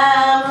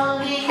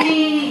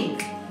family.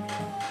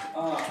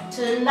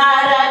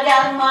 Tonight I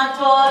got my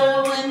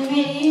daughter with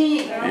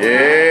me. Yeah.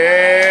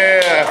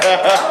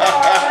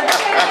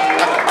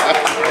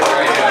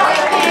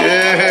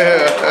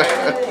 Yeah.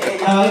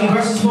 Any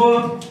questions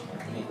for him?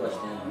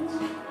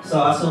 So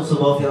I assume so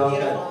both y'all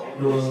got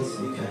rules.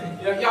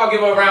 Okay. Y'all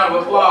give a round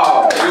of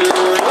applause.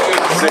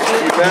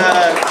 69.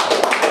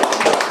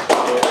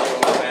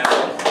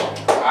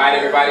 Alright,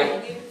 everybody.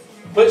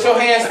 Put your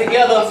hands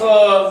together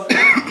for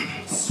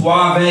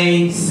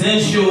Suave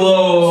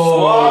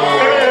Sensual.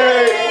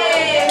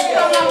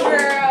 Come on,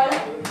 girl.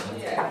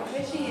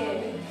 Where she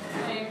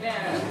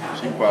at?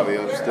 She probably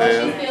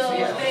upstairs. She feels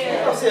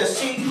upstairs. Upstairs,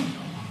 she.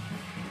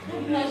 You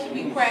know she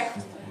be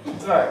practicing.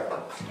 Right.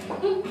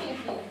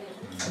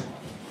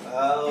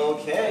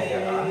 Okay.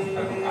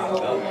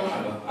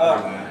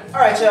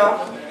 Alright, y'all.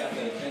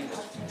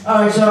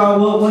 Alright, y'all.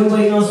 What we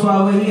waiting on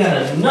Suave? We got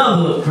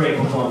another great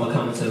performer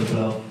coming to the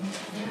floor.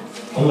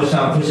 I want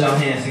y'all to put y'all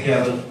hands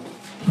together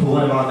for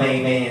one of my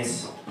main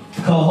mans,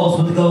 co-host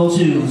with the gold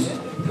shoes,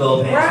 the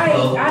gold pants, Right, the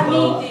gold, I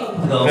need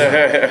the gold. Put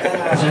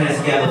your hands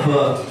together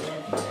for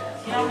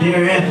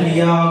Dear Anthony,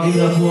 y'all. Give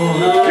it up for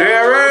him.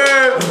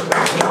 Darren!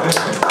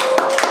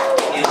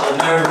 He's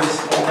nervous.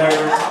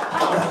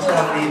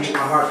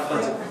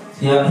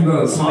 Yeah, he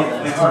wrote smart.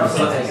 Alright,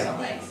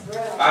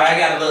 I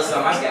got a little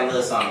something. I just got a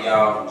little something,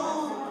 y'all.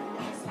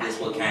 This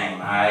what came,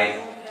 alright?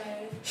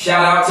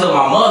 Shout out to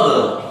my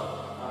mother.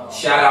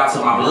 Shout out to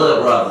my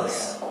blood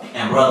brothers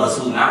and brothers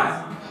who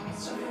not.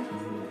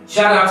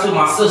 Shout out to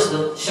my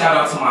sister. Shout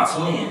out to my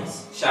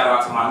twins. Shout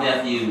out to my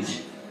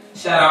nephews.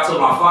 Shout out to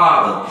my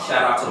father.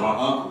 Shout out to my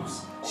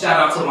uncles. Shout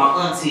out to my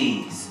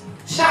aunties.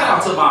 Shout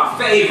out to my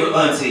favorite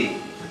auntie.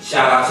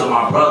 Shout out to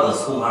my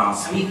brothers who I don't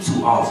speak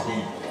too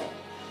often.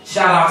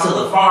 Shout out to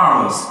the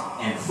farmers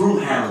and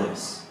fruit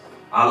handlers.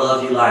 I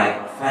love you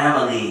like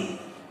family.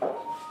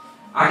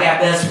 I got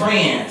best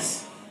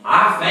friends.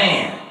 I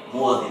fan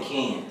more than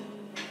kin.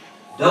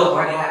 Dope,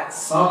 I got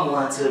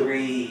someone to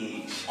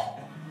reach.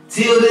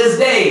 Till this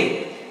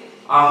day,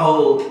 I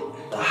hold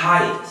the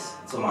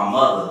highest to my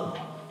mother.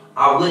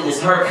 I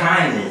witnessed her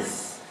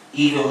kindness,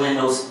 even when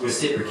no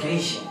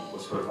reciprocation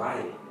was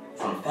provided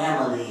from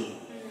family.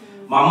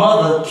 My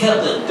mother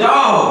kept a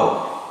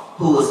dog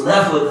who was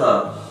left with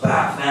her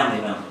by a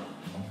family member.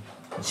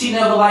 She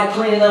never liked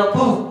cleaning up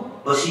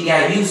poop, but she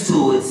got used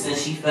to it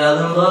since she fell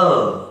in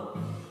love.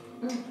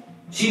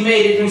 She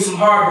made it through some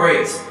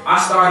heartbreaks. I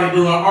started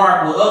doing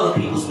art with other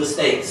people's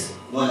mistakes.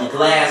 When the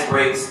glass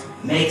breaks,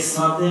 make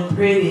something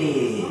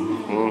pretty.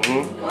 Blue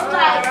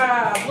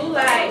light. Blue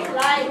light.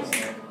 Lights.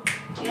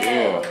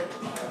 Yeah.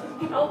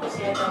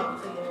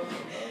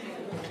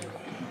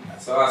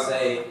 So I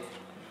say,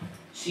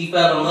 she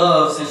fell in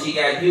love since she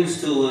got used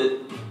to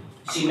it.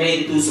 She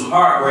made it through some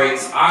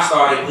heartbreaks. I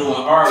started doing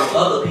art with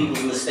other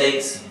people's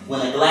mistakes. When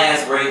the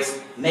glass breaks,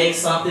 make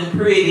something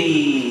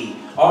pretty.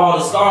 All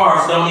the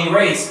scars don't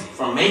erase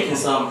from making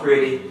something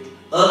pretty.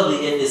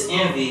 Ugly if it's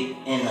envy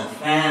in the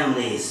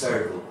family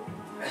circle.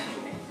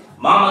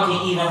 Mama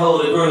can even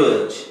hold a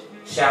grudge.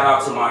 Shout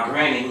out to my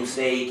granny who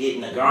stayed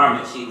getting the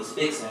garment she was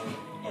fixing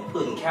and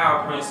putting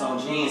cow prints on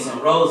jeans in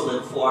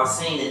Roseland before I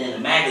seen it in the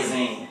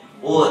magazine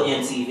or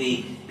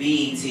MTV,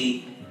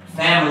 BET.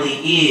 Family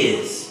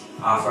is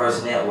our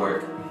first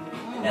network.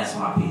 And that's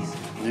my piece.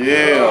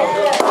 Yeah.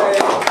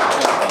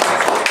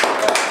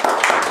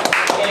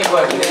 Any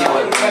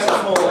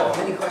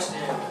questions?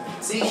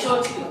 See,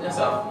 short to you. That's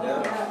all.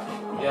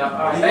 Yeah.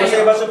 All right. You want to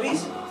say about your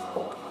piece?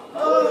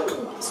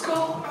 It's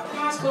cool.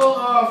 It's cool.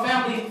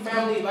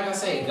 Family. Like I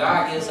say,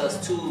 God gives us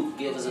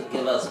give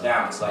us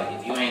balance. Like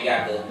if you ain't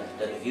got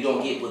if you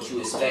don't get what you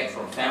expect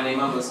from family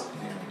members,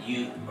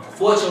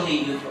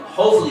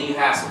 hopefully you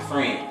have some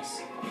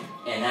friends,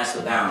 and that's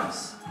the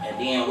balance. And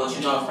then what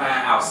you don't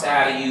find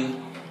outside of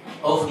you,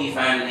 hopefully you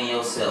find it in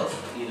yourself.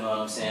 You know what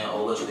I'm saying?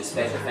 Or what you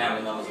expect from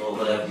family members, or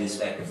whatever you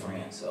expect from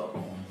friends. So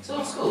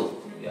it's cool.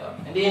 Yeah.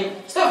 And then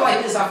stuff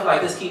like this, I feel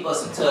like this keep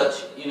us in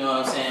touch, you know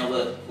what I'm saying,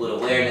 with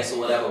awareness or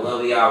whatever, where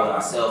we are with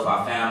ourselves,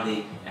 our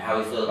family, and how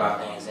we feel about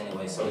things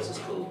anyway. So this is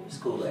cool. It's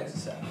cool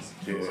exercise.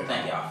 Yeah. So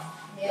thank y'all.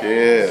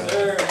 Yeah.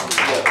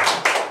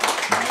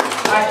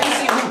 Alright, let me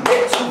see who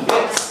bit 2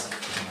 bits.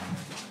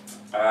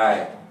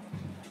 Alright.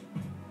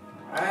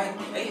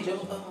 Hey, Joe.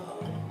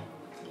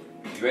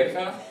 You ready,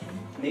 fam?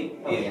 Me?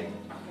 Yeah.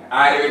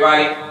 Alright,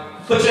 everybody.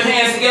 Put your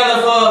hands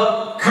together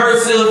for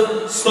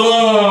Cursive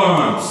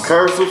Storms.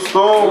 Cursive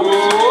Storms.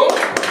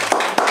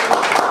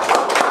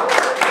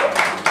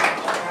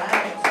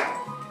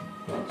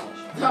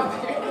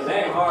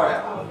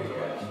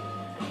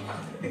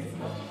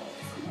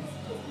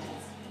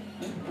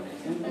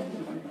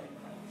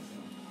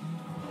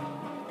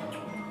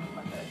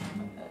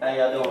 How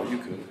y'all doing? You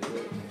could.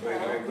 I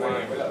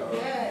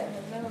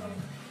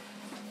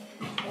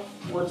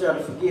want y'all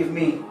to forgive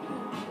me.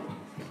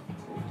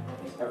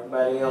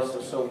 Everybody else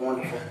is so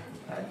wonderful.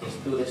 I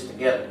just do this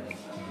together.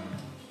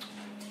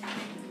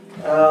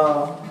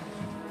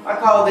 I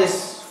call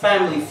this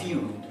family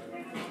feud.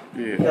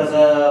 Yeah. Because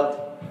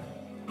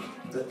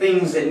the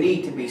things that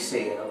need to be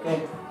said,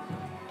 okay?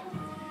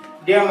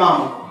 Dear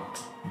Mama,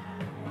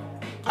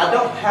 I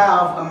don't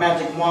have a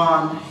magic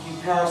wand. You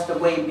passed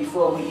away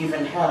before we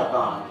even had a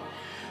bond.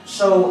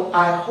 So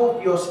I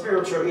hope your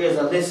spiritual ears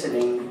are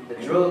listening. The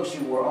drugs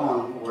you were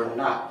on were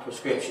not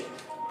prescription.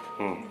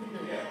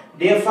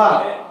 Dear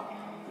Father,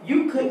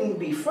 you couldn't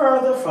be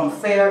further from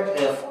fair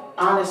if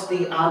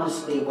honesty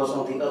honestly was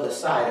on the other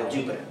side of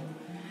Jupiter.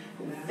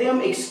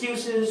 Them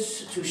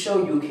excuses to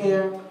show you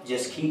care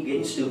just keep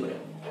getting stupider.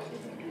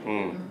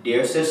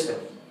 Dear sister,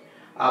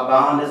 our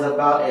bond is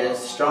about as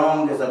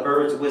strong as a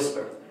bird's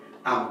whisper.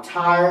 I'm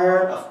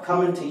tired of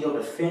coming to your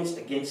defense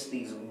against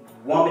these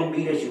woman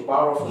beaters you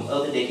borrow from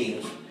other dick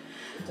eaters.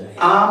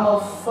 I'ma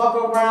fuck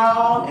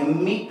around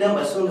and meet them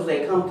as soon as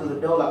they come through the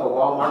door like a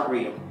Walmart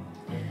greeter.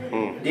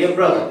 Dear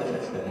brother,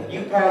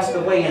 you passed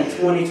away in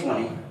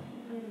 2020.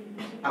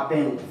 I've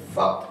been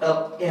fucked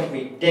up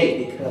every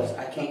day because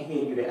I can't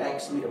hear you to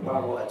ask me to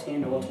borrow a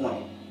 10 or a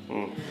 20.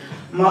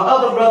 My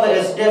other brother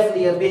is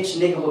definitely a bitch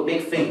nigga with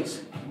big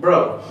fingers.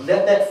 Bro,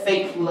 let that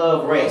fake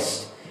love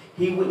rest.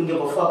 He wouldn't give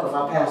a fuck if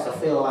I passed or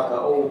failed like an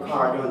old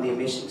car during the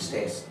emissions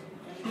test.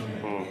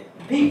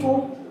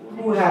 People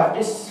who have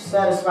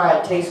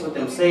dissatisfied taste with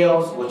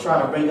themselves will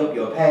try to bring up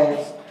your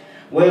past.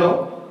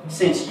 Well,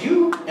 since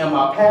you and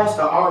my past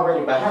are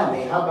already behind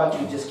me, how about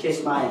you just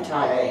kiss my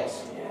entire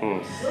ass?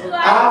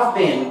 I've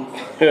been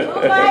who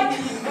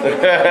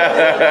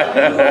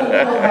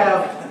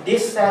have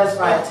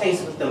dissatisfied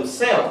taste with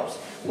themselves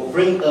will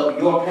bring up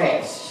your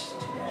past.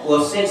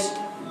 Well, since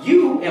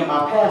you and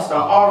my past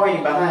are already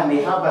behind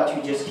me, how about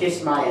you just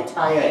kiss my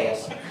entire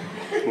ass?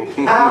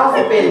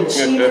 I've been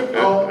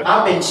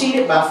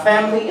cheated by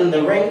family in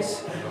the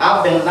race.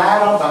 I've been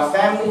lied on by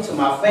family to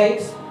my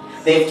face.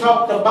 They've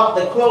talked about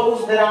the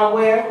clothes that I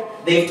wear.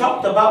 They've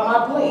talked about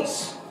my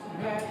place.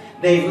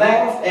 They've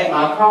laughed at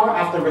my car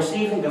after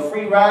receiving a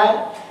free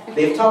ride.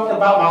 They've talked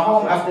about my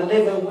home after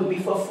living with me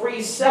for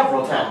free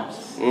several times.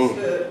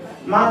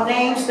 My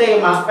name stay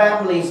in my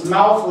family's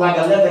mouth like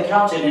a leather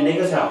couch in a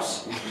nigga's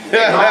house.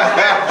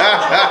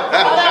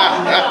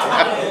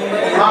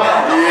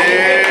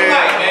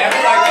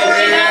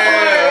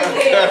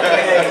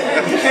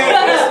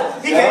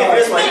 He can't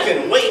miss like he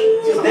couldn't wait.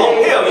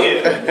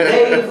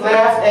 They've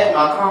laughed at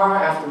my car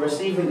after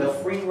receiving a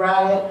free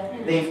ride.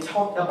 They've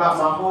talked about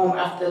my home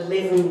after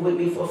living with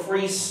me for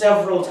free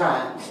several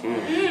times.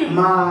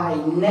 My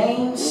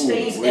name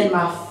stays in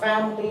my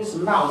family's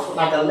mouth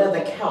like a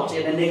leather couch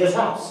in a nigga's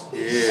house.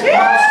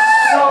 My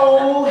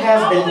soul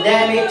has been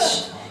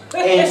damaged,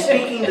 and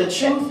speaking the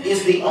truth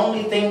is the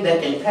only thing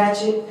that can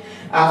patch it.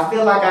 I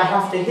feel like I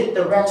have to hit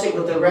the ratchet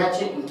with the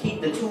ratchet and keep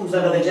the tools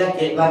under the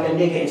jacket like a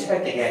nigga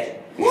Inspector Gadget.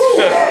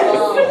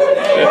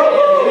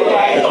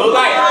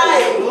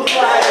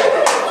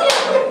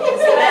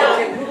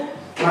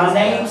 My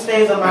name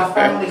stays in my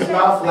family's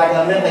mouth like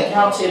a leather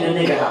couch in a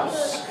nigga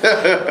house.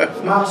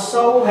 My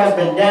soul has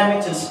been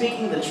damaged, and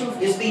speaking the truth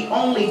is the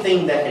only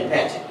thing that can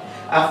patch it.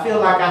 I feel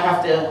like I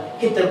have to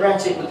hit the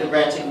ratchet with the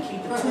ratchet and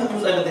keep the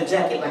tools under the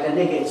jacket like a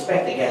nigga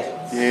Inspector Gadget.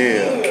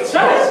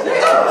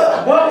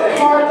 What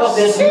part of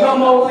this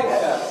memo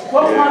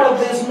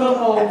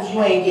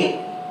you ain't get?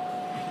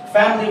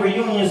 Family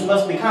reunions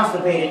must be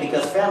constipated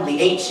because family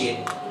ain't shit.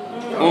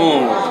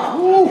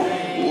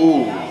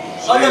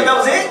 Oh, yeah, that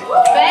was it? Oh,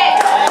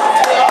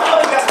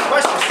 we got some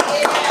questions.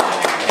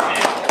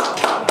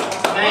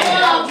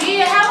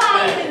 Yeah, how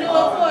long you been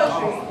doing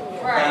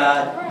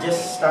poetry? Just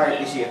started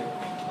this year.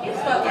 You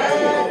fucking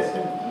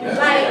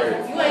like,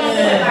 you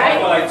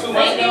ain't like 2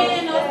 months ago?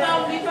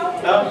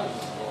 No.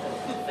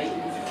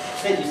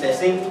 Said you said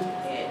singing?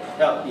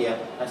 Yeah. Oh, yeah,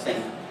 I sing.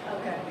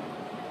 Okay.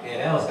 Yeah,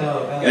 that was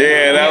cool.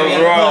 Yeah, that was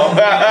wrong.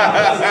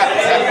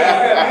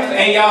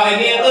 And y'all, and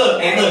look,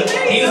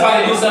 he was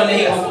about to do something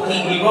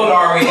he wrote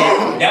already.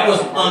 That was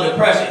under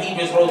pressure. He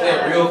just wrote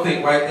that real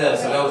quick right there,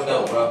 so that was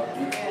dope, bro.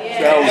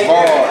 That was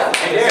hard.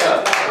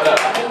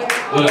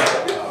 What up?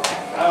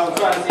 I was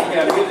trying to see if you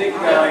got music. You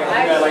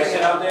got like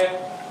shit out there?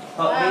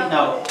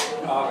 No.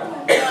 Oh,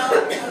 okay.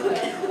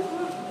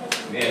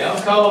 Yeah, that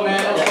was cold, man.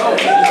 That was cold.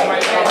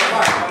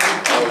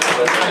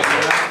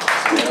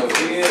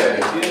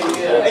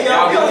 Hey,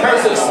 y'all,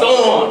 curse of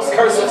storms,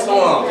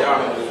 y'all.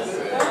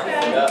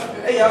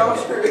 Hey, y'all.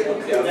 We're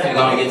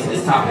gonna get to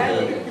this topic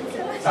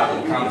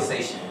of the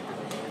conversation.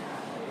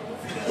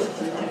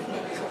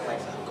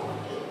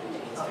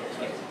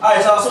 All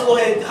right, so go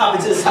ahead and hop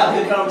into the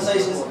topic of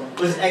conversations,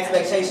 which is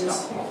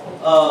expectations.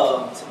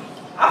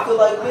 I feel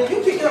like, man, you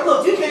picked up.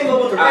 Look, you came up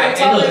with the right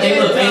topic. Hey,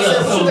 look.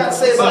 What you got to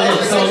say about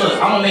expectations? So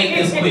look, I'm gonna make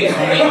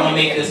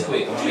this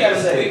quick.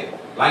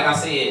 Like I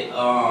said,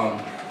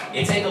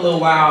 it take a little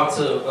while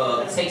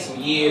to take some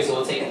years,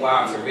 or it take a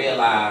while to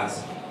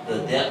realize the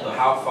depth of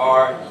how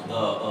far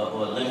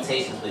or limits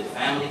expectations with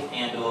family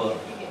and or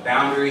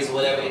boundaries,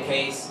 whatever the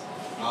case,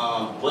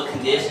 what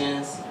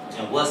conditions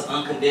and what's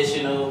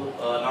unconditional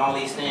and all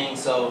these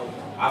things. So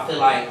I feel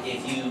like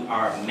if you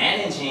are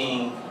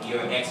managing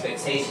your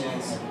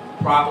expectations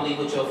properly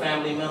with your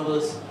family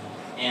members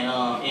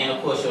and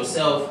of course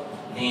yourself,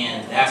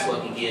 then that's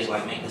what can give,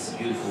 like, make this a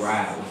beautiful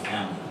ride with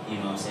family. You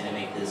know what I'm saying? It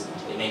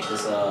make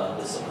this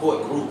the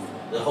support group,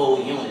 the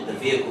whole unit, the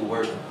vehicle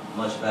work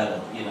much better.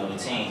 You know, the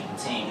team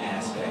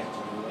aspect.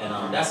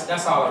 And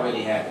that's all I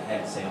really had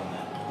to say on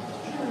that.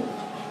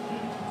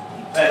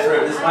 That's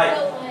right. This mic.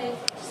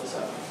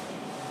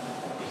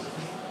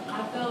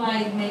 I feel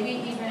like maybe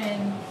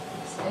even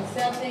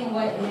accepting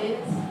what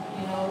is,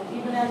 you know,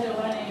 even as you're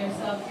learning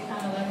yourself, you're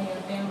kind of learning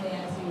your family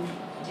as you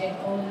get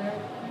older,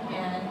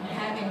 and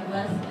having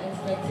less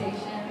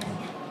expectations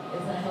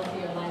is a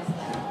healthier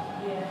lifestyle.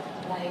 Yeah.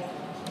 Like,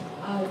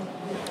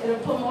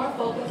 it'll put more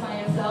focus on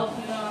yourself,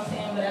 you know what I'm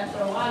saying? But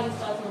after a while, you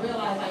start to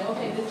realize, like,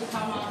 okay, this is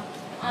how my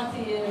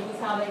auntie is, this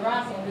is how they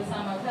rock, and this is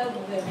how my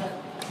cousins is. But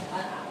I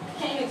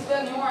can't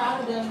expect more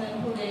out of them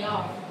than who they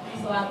are.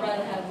 So I'd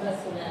rather have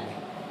less of that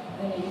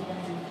than even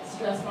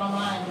stress my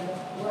mind and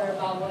worry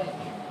about what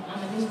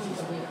I'm a new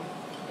people with.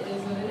 It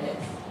is what it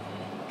is.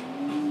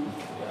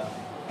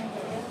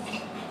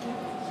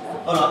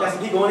 Hold on, got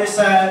some people on this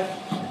side.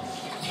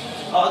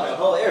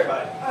 Oh,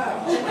 everybody.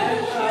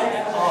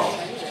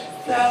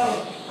 So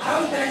I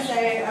was gonna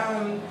say,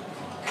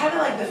 kind of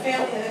like the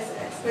family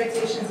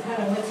expectations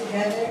kind of went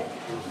together,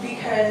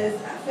 because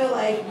I feel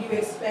like you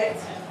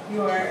expect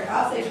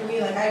I'll say for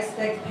me, like, I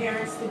expect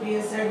parents to be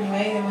a certain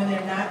way, and when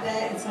they're not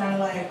that, it's kind of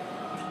like,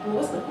 well,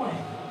 what's the point?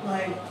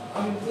 Like,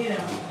 you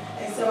know.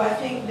 And so I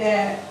think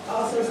that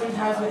also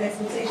sometimes with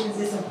expectations,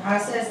 it's a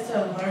process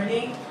to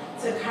learning,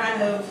 to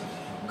kind of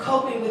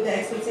coping with the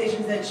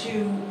expectations that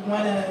you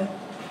want to,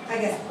 I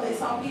guess,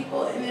 place on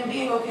people, and then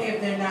being okay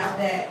if they're not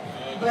that.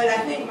 But I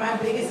think my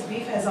biggest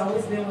beef has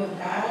always been with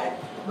God,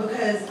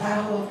 because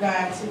I hold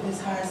God to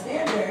this high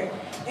standard.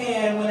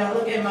 And when I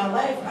look at my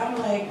life, I'm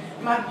like,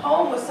 my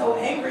poem was so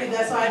angry,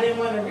 that's why I didn't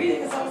want to read it,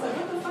 because I was like,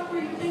 what the fuck were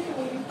you thinking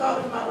when you thought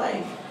of my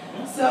life?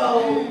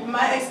 So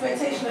my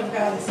expectation of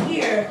God is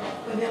here,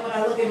 but then when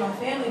I look at my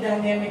family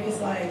dynamic,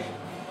 it's like,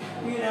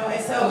 you know,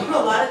 and so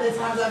a lot of the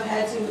times I've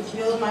had to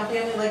build my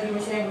family, like you were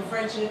saying, with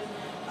friendship,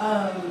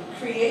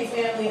 create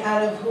family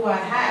out of who I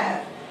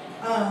have.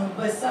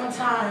 But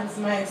sometimes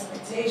my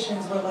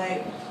expectations were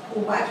like,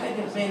 well, why couldn't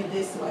it have been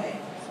this way?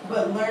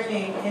 But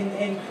learning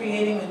and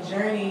creating a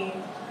journey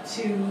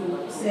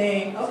to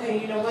saying, okay,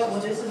 you know what, well,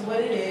 this is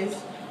what it is,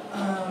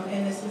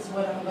 and this is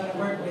what I'm going to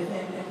work with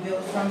and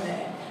build from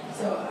that.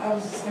 So I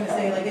was just going to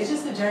say, like, it's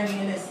just a journey,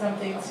 and it's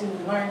something to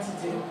learn to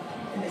do,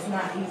 and it's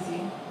not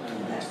easy.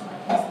 And that's my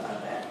piece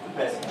about that.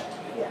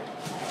 Yeah.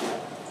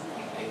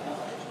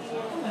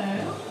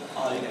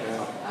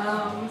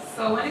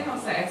 So when it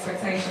comes to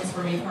expectations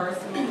for me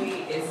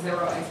personally, it's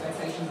zero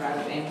expectations out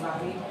of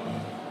anybody.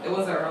 It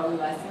was an early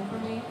lesson for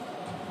me.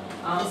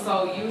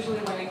 So usually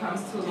when it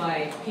comes to,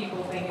 like,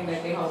 people thinking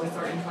that they hold a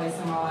certain place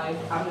in my life,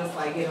 I'm just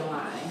like, get in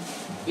line.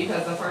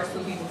 Because the first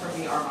two people for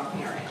me are my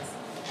parents.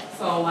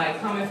 So, like,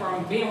 coming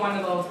from being one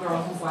of those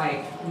girls who's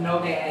like, no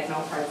dad,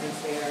 no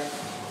presence there,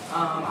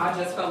 I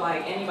just felt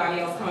like anybody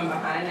else coming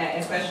behind that,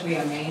 especially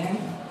a man,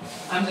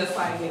 I'm just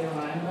like, get in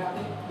line about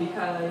it,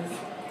 because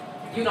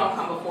you don't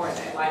come before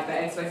that. Like, the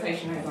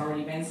expectation has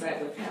already been set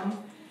with him.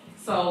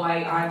 So,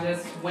 like, I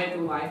just went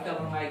through life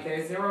feeling like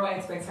there's zero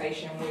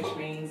expectation, which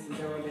means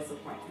zero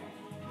disappointment.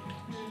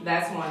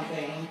 That's one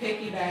thing.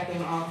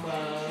 Piggybacking off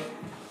of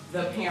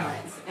the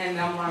parents and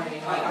them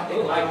learning. Like, I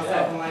think about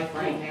myself in life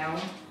right now,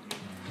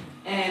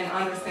 and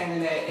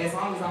understanding that as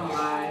long as I'm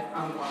alive,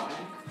 I'm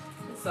growing.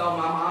 So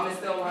my mom is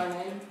still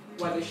learning,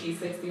 whether she's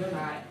 60 or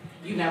not.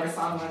 You never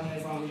stop learning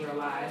as long as you're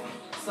alive.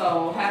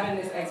 So having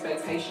this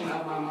expectation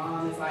of my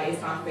mom is like,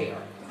 it's not fair,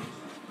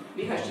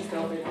 because she's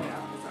still figuring it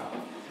out herself.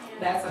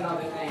 That's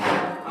another thing.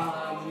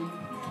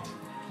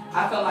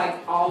 I feel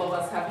like all of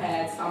us have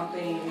had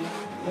something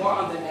more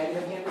on the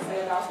negative end to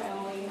say about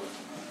family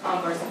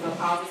versus the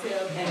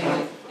positive.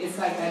 And it's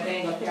like that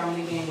thing of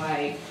family being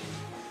like,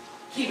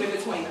 keep it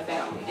between the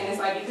family. And it's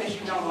like, because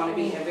you don't want to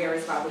be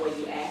embarrassed by the way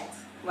you act.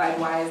 Like,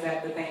 why is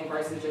that the thing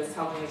versus just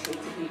telling the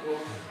truth to people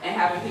and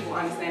having people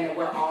understand that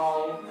we're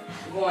all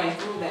going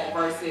through that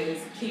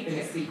versus keeping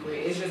it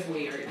secret. It's just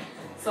weird.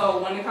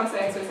 So when it comes to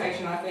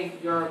expectation, I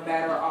think you're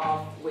better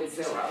off with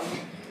zero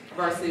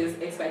versus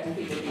expecting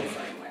people to be a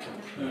certain way.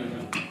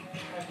 Mm-hmm.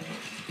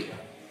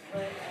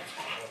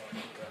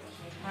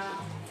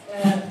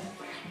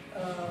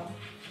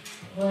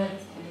 What?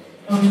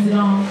 Is it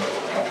on?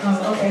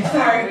 Oh, okay,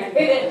 sorry.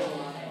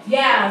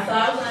 Yeah, so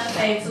I was gonna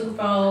say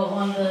twofold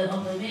on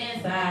the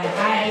men's side.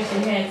 I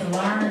actually had to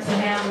learn to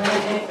have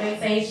less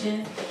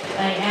expectations.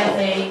 Like, as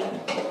a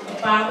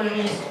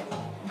fatherless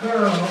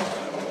girl,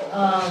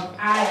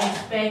 I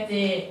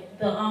expected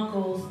the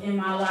uncles in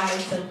my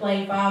life to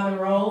play father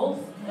roles.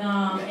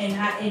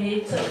 And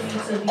it took me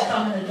to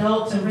become an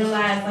adult to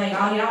realize, like,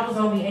 oh, y'all was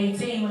only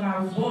 18 when I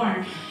was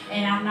born,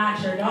 and I'm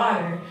not your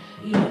daughter.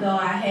 even though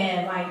I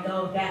had like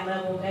that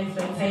level of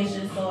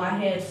expectation. So I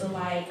had to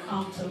like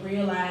come to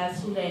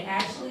realize who they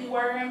actually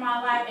were in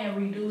my life and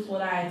reduce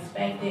what I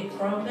expected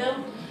from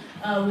them.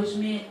 Which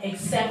meant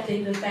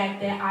accepting the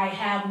fact that I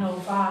have no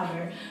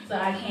father. So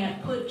I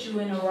can't put you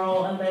in a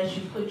role unless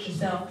you put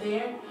yourself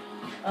there.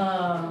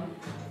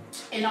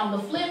 And on the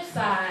flip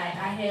side,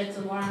 I had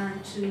to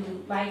learn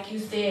to, like you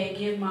said,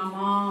 give my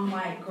mom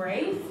like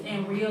grace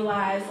and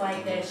realize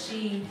like that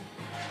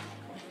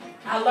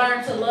I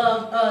learned to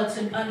love,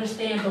 to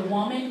understand the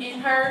woman in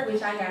her,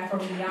 which I got from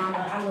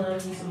Rihanna. I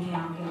love me some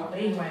Rihanna, but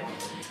anyway.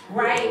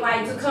 Right,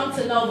 like to come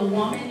to know the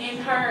woman in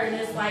her, and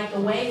it's like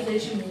the ways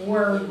that you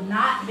were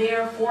not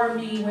there for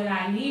me when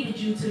I needed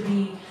you to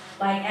be.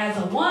 Like as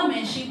a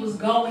woman, she was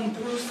going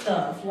through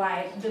stuff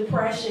like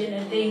depression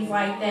and things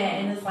like that,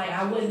 and it's like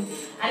I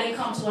didn't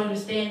come to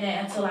understand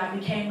that until I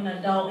became an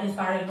adult and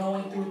started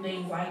going through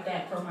things like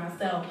that for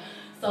myself.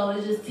 So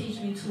it just teach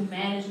me to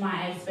manage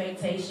my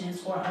expectations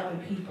for other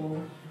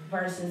people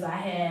versus I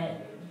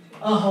had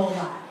a whole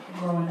lot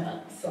growing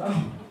up. So.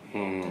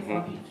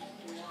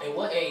 At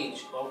what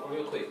age,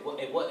 real quick,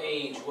 at what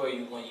age were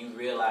you when you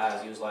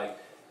realized you was like,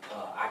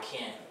 I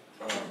can't,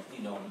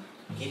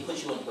 he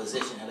put you in a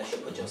position unless you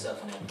put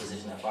yourself in a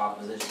position, that father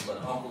position, but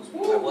uncles,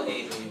 at what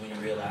age were you when you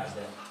realized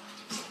that?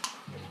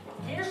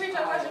 Can you repeat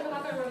your question because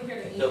I couldn't really hear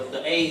it?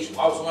 The age,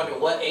 I was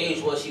wondering what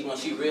age was she when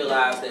she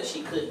realized that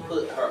she couldn't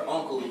put her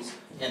uncles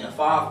in the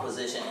father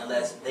position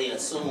unless they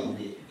assumed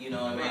it. You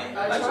know what I mean?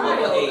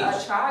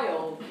 A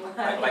child.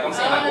 Like I'm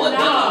saying, like what? No,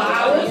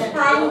 I was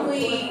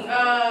probably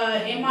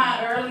in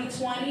my early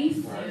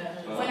 20s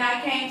when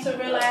I came to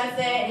realize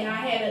that, and I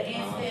had an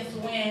instance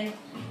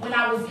when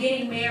I was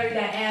getting married,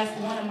 I asked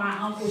one of my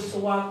uncles to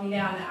walk me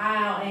down the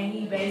aisle, and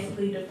he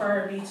basically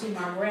deferred me to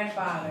my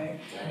grandfather,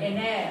 and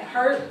that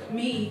hurt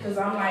me because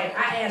I'm like,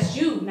 I asked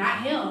you,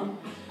 not him,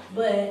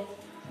 but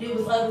there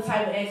was other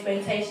type of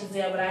expectations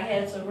there, but I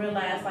had to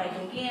realize, like,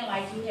 again,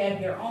 like you have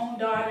your own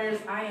daughters,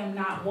 I am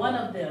not one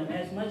of them.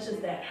 As much as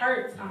that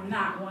hurts, I'm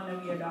not one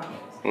of your daughters.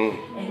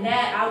 And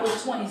that, I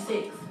was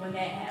 26 when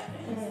that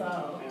happened.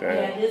 So,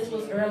 yeah, this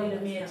was early to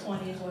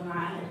mid-20s when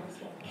I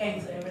came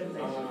to that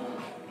realization.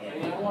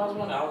 I was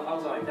wondering, I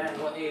was like,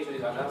 dang, what age were you?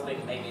 Like, I was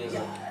thinking maybe was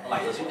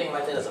you thinking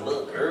like that as a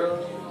little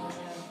girl?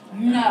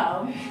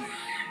 No,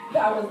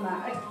 I was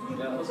not.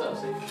 Yeah, what's up,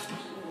 Steve?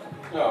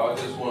 No, I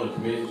just want to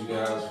commend you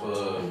guys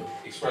for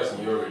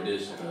expressing your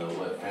rendition of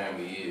what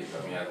family is.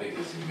 I mean, I think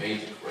it's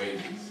major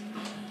phrases,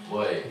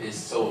 but it's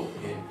so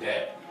in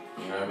depth.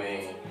 You know what I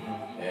mean?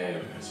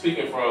 And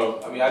speaking from,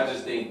 I mean, I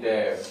just think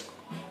that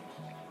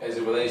as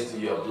it relates to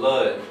your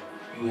blood,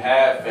 you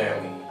have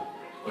family,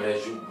 but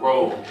as you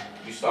grow,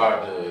 you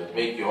start to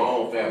make your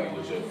own family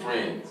with your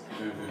friends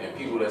and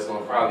people that's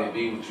gonna probably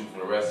be with you for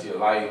the rest of your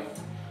life.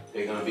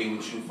 They're gonna be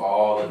with you for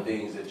all the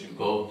things that you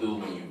go through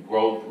when you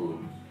grow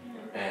through.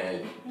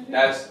 And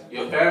that's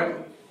your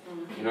family,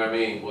 you know what I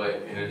mean?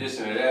 But in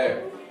addition to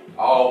that,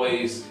 I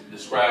always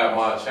describe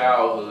my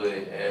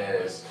childhood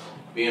as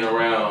being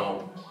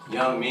around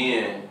young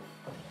men,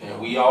 and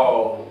we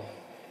all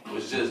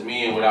was just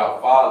men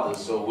without fathers,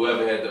 so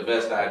whoever had the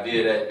best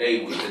idea that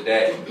day was the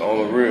daddy. On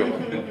the real.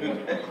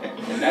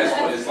 And that's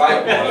what it's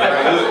like when you're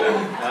good.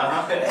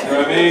 You know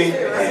what I mean?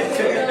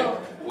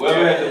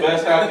 Whoever had the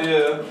best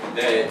idea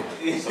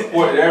that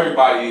supported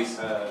everybody's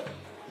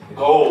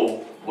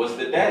goal was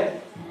the daddy.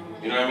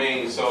 You know what I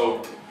mean?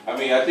 So, I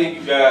mean, I think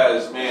you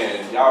guys,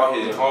 man, y'all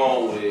hit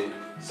home with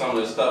some of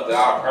the stuff that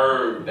I've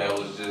heard that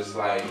was just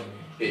like,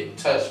 it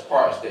touched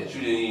parts that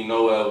you didn't even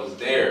know that was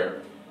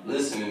there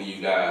listening to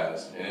you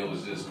guys, and it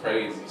was just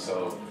crazy.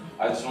 So,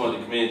 I just wanted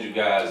to commend you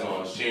guys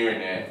on sharing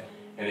that,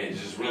 and it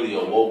just really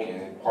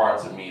awoken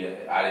parts of me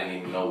that I didn't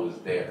even know was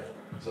there.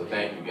 So,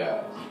 thank you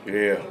guys.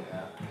 Yeah.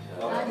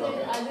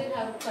 I did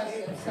have a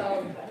question.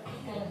 So,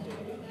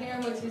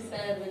 hearing what you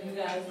said when you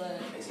guys,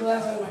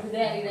 whoever was the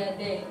daddy that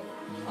day,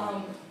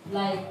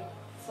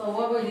 so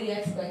what were the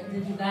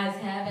did you guys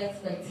have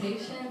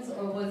expectations,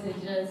 or was it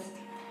just,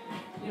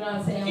 you know what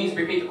I'm saying? Can you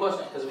repeat the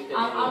question? Because we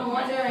I'm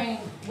wondering,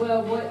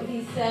 well, what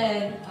he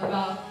said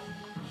about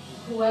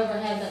whoever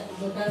had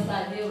the best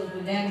idea was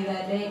the daddy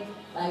that day,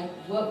 like,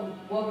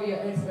 what were your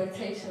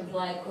expectations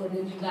like, or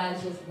did you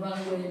guys just run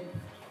with,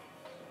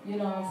 you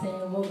know what I'm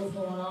saying, what was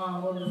going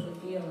on, what was the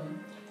feeling?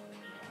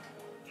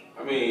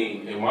 I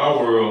mean, in my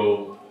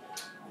world,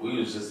 we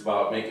was just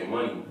about making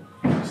money.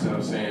 You see what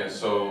I'm saying?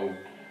 So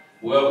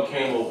whoever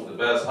came up with the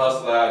best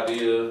hustle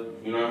idea,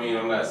 you know what I mean?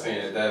 I'm not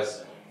saying that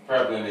that's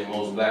prevalent in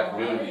most black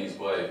communities,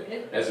 but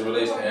as it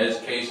relates to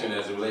education,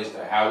 as it relates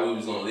to how we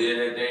was gonna live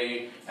that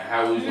day and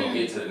how we was gonna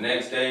get to the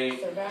next day,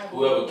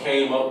 whoever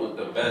came up with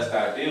the best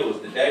idea was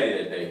the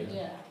daddy that day.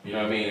 You know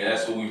what I mean? And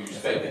that's who we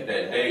respected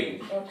that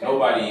day.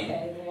 Nobody,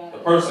 the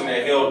person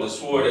that held the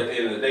sword at the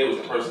end of the day was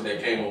the person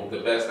that came up with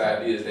the best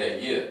ideas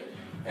that year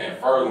and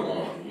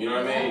furthermore, you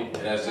know what I mean?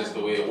 And that's just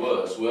the way it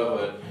was.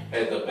 Whoever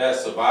had the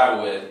best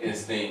survival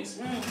instincts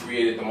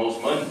created the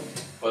most money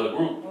for the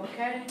group.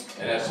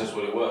 And that's just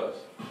what it was.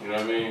 You know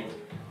what I mean?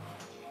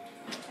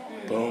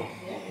 Boom.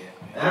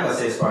 And I'm gonna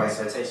say as far as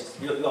expectations.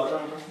 You all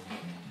done, bro?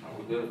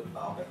 good.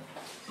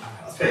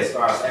 Okay. As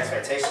far as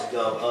expectations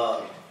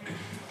go,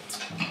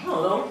 I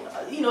don't know.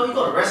 You know, you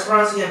go to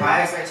restaurants, you have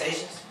high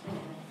expectations.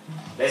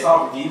 Based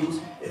off reviews.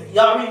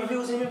 Y'all read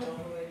reviews in here?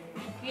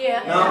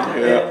 Yeah. No?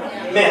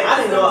 Yeah. Man, I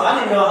didn't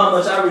know how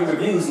much I read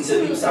reviews until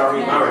people started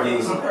reading my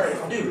reviews. I'm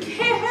like, dude.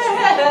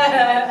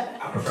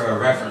 I prefer a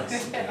reference.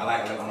 I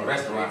like on a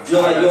restaurant. You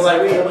don't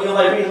like reading Google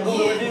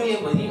reviews?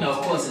 Yeah, but you know,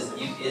 of course,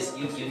 you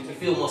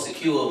feel more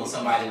secure when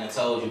somebody done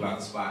told you about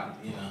the spot.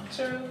 You know.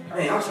 True.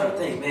 Man, I'm trying to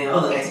think, man.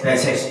 Other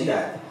expectations you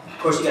got. Of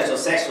course, you got your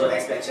sexual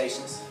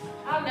expectations.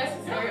 How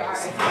necessary are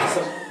they?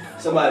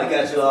 Somebody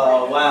got you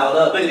all wild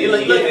up. Look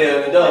there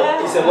in the door.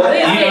 He said, what?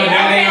 You know,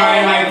 now they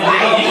already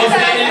like, you gonna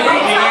stand in the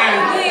group,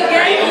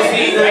 you gonna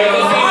see in the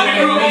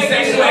group these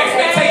sexual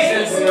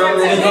expectations.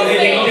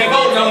 They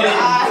vote on it.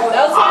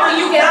 Those people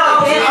you get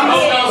out there. I'm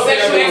voting on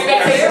sexual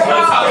expectations when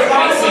it's talking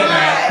about basic,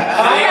 man.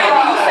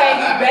 You say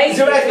you basic.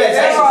 Your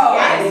expectations.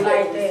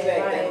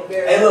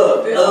 Hey,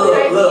 look.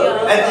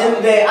 At the end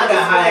of the day, I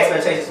got high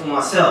expectations for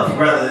myself,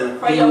 rather you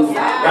perform,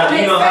 rather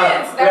you know how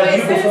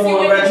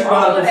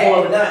to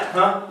perform or not,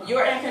 huh?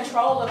 You're in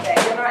control of that.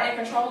 You're not in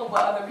control of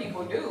what other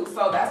people do.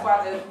 So that's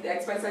why the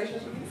expectation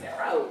should be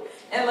 0.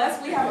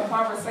 Unless we have a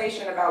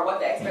conversation about what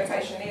the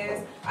expectation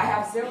is, I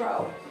have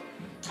 0.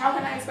 How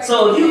can I expect?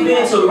 So you've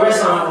been to a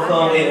restaurant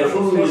before and the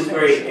food was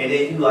great, and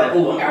then you like,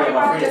 oh, I'm going my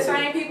Everybody, the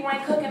friends. same people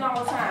ain't cooking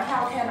all the time.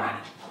 How can I?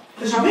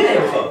 Because you've been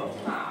there before.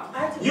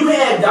 You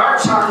had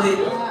dark chocolate,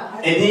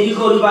 and then you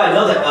go to buy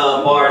another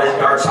bar that's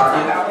dark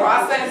chocolate.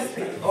 Process.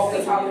 Oh,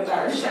 we talking about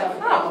our chef.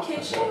 Oh,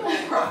 kitchen.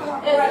 It's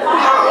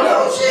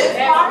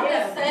hard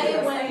to say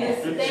when the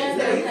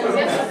standards and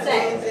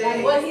intersect.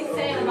 Like what he's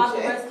saying about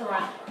the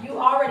restaurant, you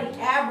already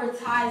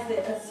advertised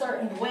it a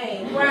certain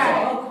way.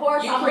 Right. So of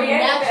course, You I'm created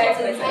the naturally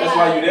expectation. have, That's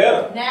why you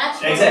there.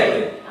 Naturally,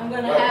 Exactly. I'm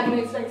gonna have an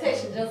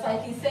expectation, just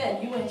like he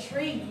said. You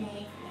intrigued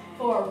me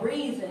for a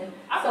reason.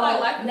 I So feel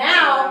like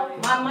now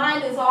my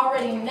mind is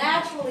already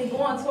naturally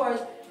going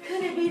towards,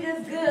 could it be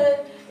this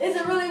good? Is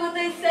it really what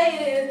they say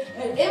it is?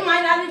 And it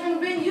might not even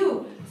have been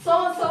you.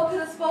 So-and-so could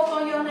have spoke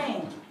on your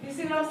name. You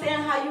see what I'm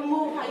saying? How you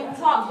move, how you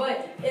talk.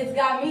 But it's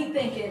got me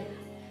thinking,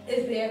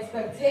 is the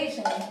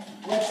expectation,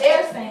 what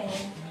they're saying,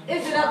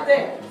 is it up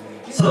there?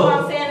 You see what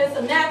I'm saying? It's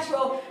a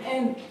natural,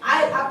 and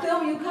I feel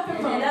where you're coming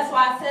from. That's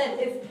why I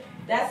said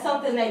that's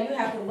something that you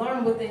have to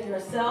learn within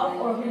yourself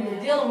or who you're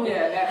dealing with.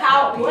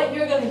 What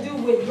you're gonna do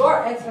with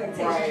your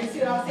expectations. Right. You see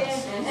what I'm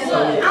saying? And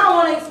look, I don't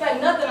want to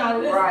expect nothing out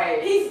of this.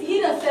 Right.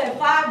 He done said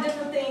 5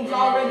 different things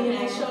already and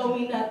they showed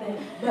me nothing.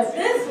 But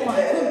this one,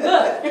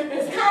 look,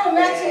 it's kind of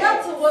matching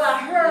up to what I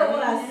heard,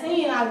 what I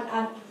seen.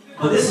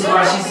 But this is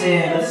why she's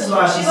saying.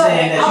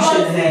 That you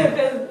shouldn't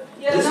have.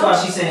 This is why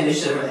she's saying you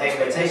should have an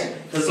expectation.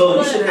 So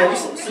you should have.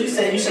 So you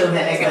saying you should have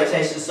had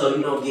expectations so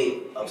you don't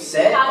get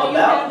upset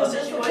about a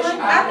situation.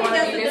 I don't want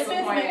to be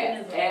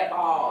disappointed at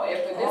all.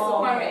 If the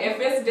disappointment, if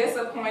it's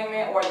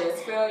disappointment or there's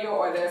failure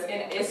or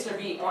it should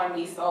be on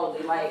me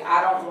solely. Like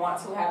I don't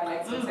want to have an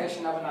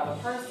expectation of another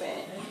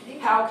person.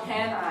 How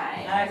can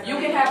I? You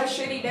can have a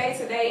shitty day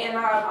today, and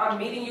I'm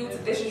meeting you.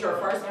 This is your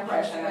first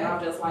impression, and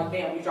I'm just like,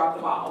 damn, you dropped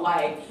the ball.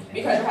 Like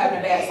because you're having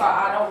a bad start.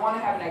 I don't want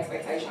to have an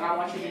expectation. I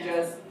want you to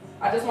just.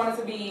 I just want it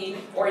to be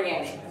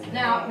organic.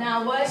 Now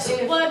what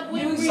if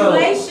with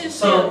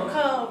relationship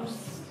comes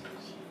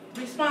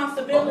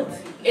responsibility?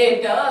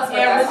 It does, but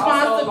that's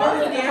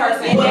responsibility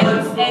also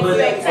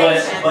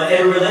expectation. But in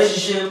a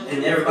relationship,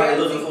 and everybody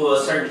looking for a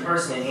certain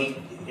person,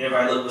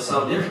 everybody looking for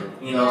something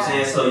different. You know what I'm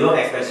saying? So your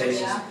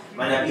expectations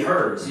might not be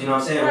hers. You know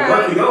what I'm saying?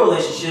 Work for your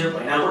relationship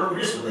might not work for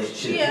this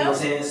relationship. You know what I'm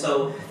saying?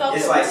 So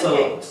it's like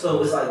so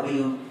it's like when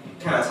you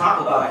kind of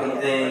talk about them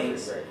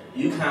things.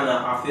 You kind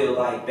of, I feel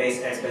like,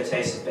 base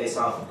expectations based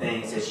off of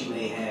things that you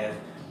may have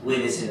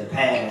witnessed in the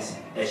past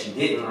that you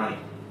didn't like,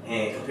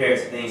 and compared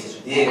to things that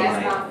you did like.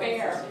 That's not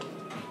fair.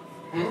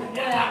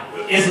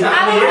 It's not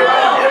fair.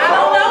 I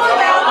don't know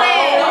about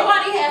that.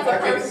 Nobody has a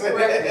perfect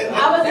record.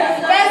 I was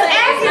just that's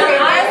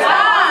accurate.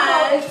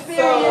 That's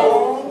fine.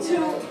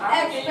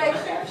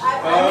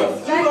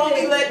 You gonna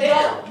be let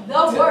down.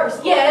 The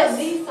worst. Yes.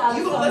 These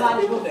times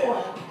somebody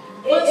before.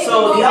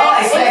 So y'all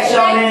expect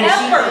y'all man to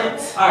cheat?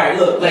 Alright,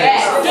 look,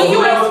 ladies. Do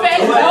you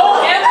expect no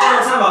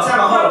effort? Time out,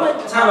 hold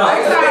on. Time out.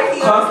 You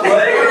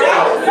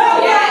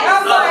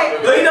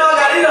know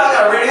I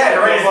got a ready hat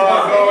to raise. Go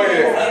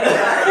ahead.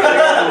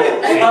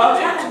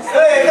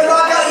 Hey,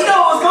 cause you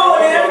know what's going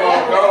on.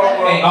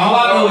 Hey, all I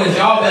know is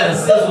y'all better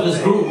sit with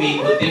this group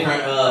meet with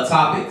different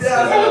topics.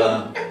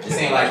 This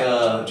ain't like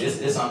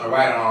this on the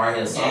right and on right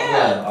here.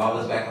 Somewhere, all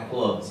this back and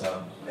forth.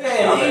 So.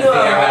 Yeah, you know,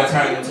 figure out how to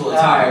turn it into a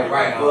topic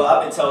right now. Well,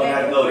 I've been told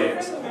not to go there.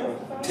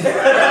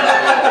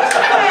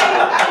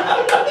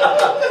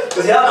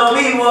 Cause y'all know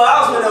me, well,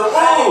 I was with a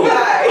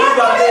he's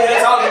about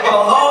there talking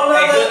about a whole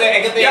nother.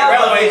 Good thing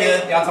relevant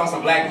here. Y'all talking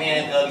some black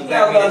men,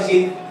 black men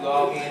cheat.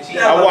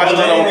 I watched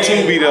it on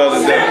TV the other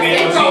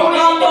day.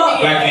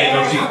 Black men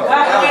don't cheat.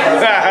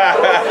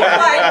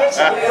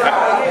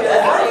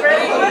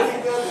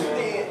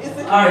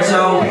 Alright,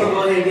 so we're gonna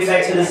go ahead and get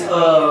back to this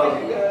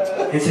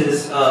into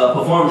this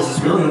performance. It's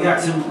really only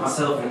got two,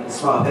 myself and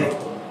Suave.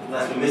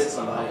 Unless we're missing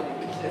somebody.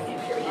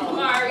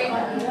 Sorry.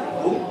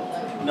 Who?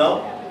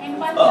 No?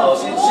 Uh-oh,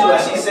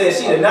 she said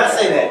she did not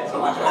say that. I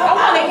want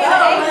to get an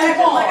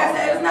A, like I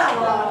said, it's not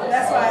long.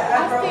 That's why I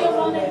still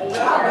want it.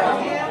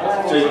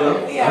 There you go.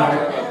 Yeah.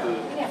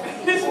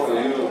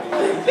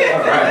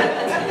 All right.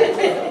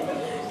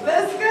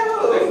 Let's go.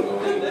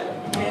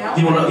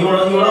 You wanna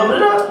open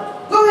it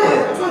up? Go ahead.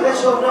 Let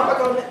you open it up.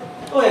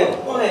 Go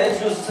ahead.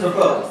 Introduce us to the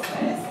folks.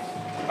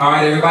 All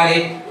right, everybody,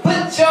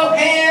 put your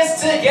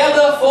hands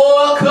together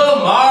for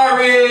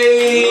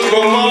Kamari.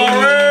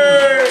 Kamari.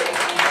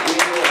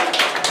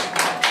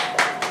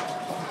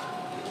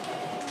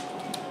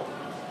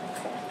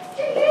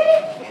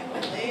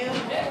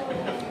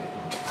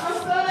 I'm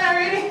still not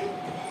ready.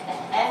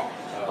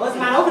 Oh, it's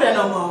not over there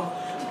no more.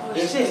 Oh,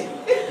 shit.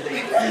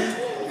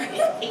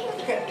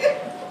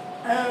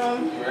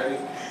 You ready?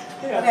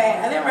 Okay,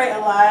 I didn't write a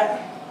lot.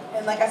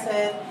 And like I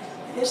said,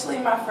 initially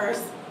my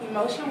first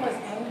emotion was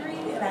angry,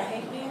 and I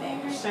hate being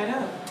angry. Straight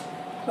up.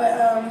 But,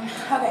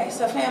 okay,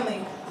 so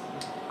family,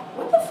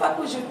 what the fuck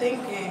was you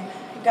thinking?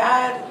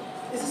 God,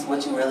 is this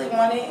what you really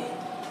wanted?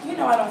 You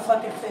know I don't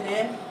fucking fit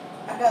in.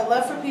 I got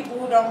love for people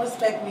who don't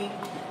respect me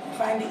and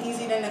find it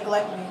easy to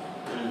neglect me.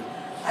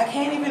 I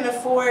can't even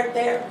afford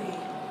therapy.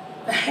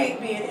 I hate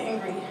being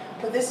angry,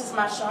 but this is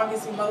my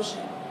strongest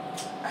emotion.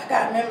 I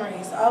got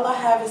memories. All I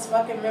have is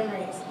fucking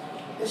memories.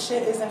 This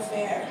shit isn't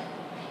fair.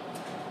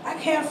 I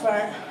can't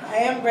front. I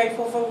am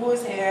grateful for who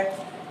is here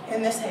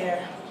in this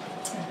hair.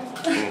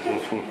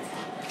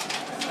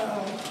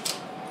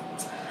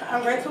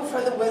 I'm grateful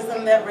for the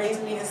wisdom that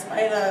raised me in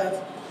spite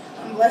of.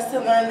 I'm blessed to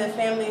learn that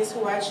family is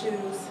who I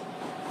choose.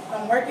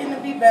 I'm working to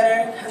be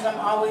better because I'm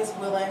always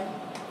willing.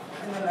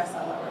 And then that's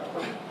all I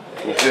wrote.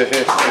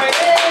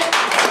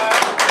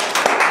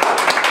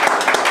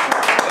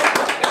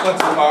 It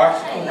wasn't too harsh.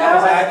 No,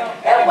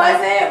 it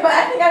wasn't, but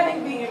I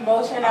think the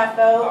emotion I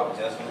felt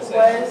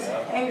was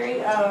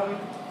angry.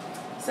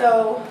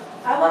 So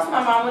I lost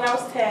my mom when I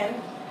was 10,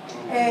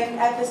 and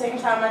at the same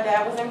time my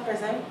dad was in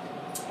prison.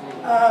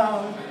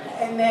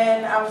 And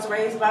then I was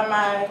raised by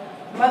my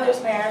mother's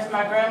parents,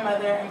 my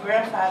grandmother and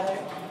grandfather.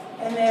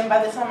 And then by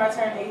the time I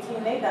turned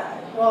 18, they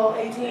died. Well,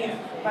 18,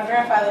 my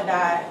grandfather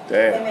died.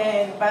 Damn. And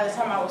then by the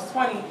time I was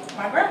 20,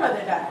 my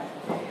grandmother died.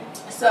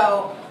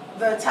 So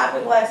the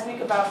topic last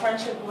week about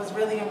friendship was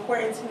really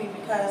important to me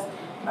because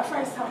my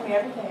friends taught me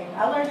everything.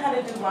 I learned how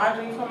to do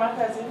laundry from my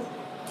cousins.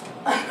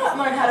 I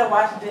learned how to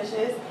wash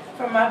dishes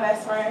from my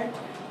best friend.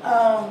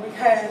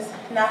 Because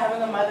not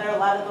having a mother, a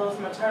lot of those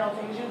maternal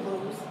things you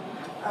lose.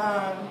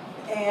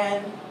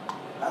 And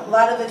a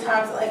lot of the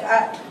times, I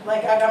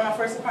got my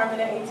first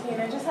apartment at 18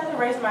 and just had to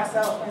raise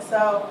myself. And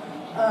so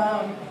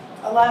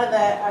a lot of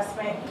that, I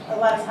spent a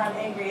lot of time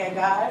angry at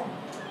God.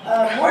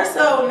 More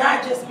so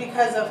not just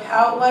because of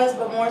how it was,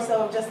 but more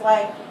so just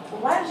like,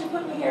 well, why did you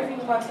put me here if you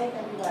were going to take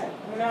everybody,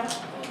 you know?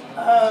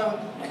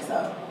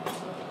 So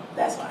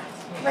that's why.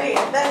 But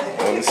yeah, that's it.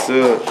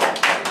 Understood.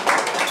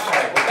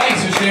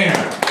 Thanks for sharing.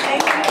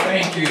 Thank you.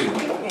 Thank you.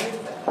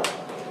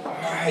 All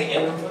right,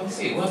 and let me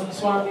see. What's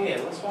Suave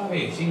at? What's Suave at?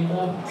 She didn't know?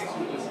 All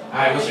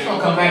right, well, she's going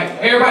to come back.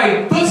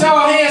 Everybody, put your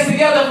hands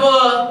together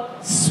for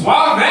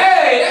Suave.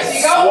 There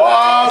she goes.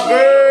 Suave.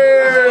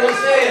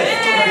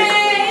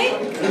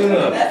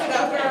 Yeah. Let's go,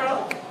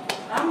 girl.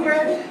 I'm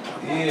ready.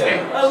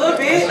 Yeah. A little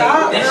bit.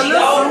 There she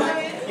go.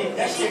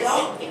 There she go.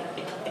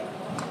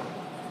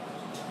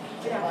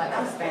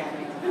 I'm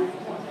standing.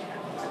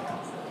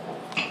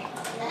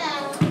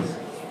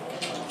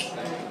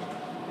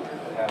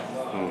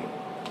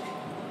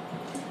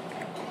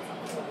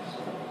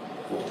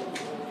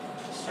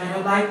 Straight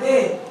up like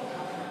that.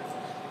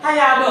 How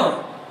y'all doing?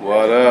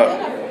 What up?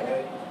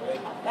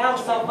 That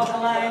was so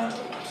fucking lame.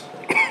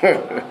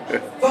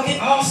 Fucking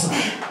awesome.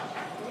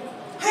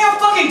 How y'all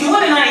fucking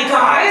doing tonight,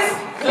 guys?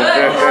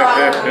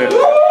 Good.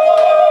 Woo!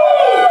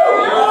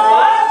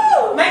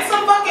 Make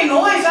some fucking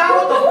noise, y'all.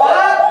 What the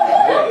fuck?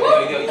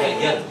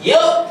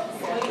 Yup.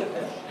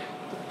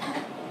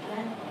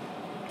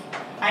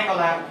 I ain't gonna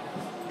lie.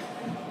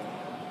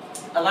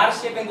 A lot of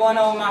shit been going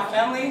on with my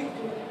family.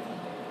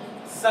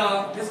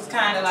 So this is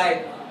kind of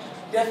like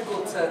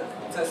difficult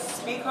to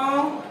speak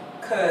on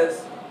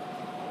because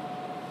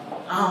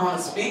I don't want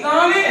to speak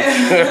on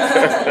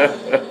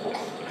it.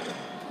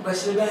 But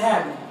shit been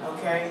happening,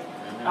 okay?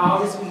 All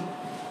this week.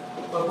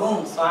 But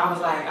boom, so I was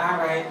like, all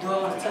right, do I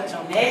want to touch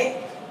on that?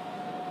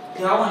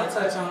 Do I want to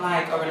touch on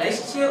like a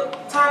relationship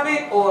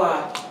topic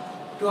or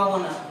do I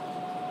want to?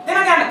 Then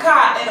I got in the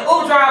car and the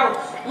Uber driver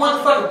wanted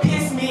to fucking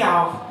piss me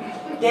off.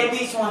 That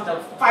bitch wanted to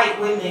fight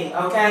with me,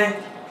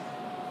 okay?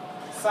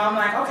 So I'm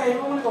like, okay,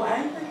 you want to go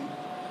angry?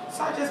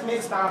 So I just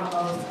mixed all of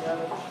those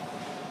together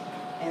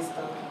and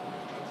stuff.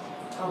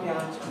 Hope y'all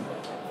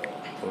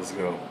enjoy. Let's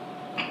go.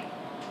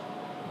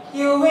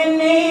 You and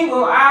me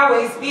will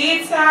always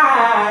be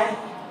tied.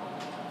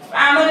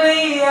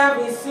 Family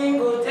every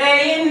single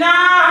day and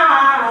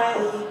night.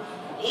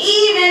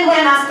 Even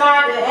when I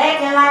started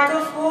acting like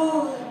a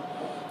fool,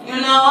 you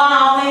know I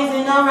always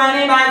end up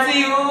running back to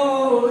you.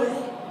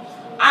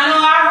 I know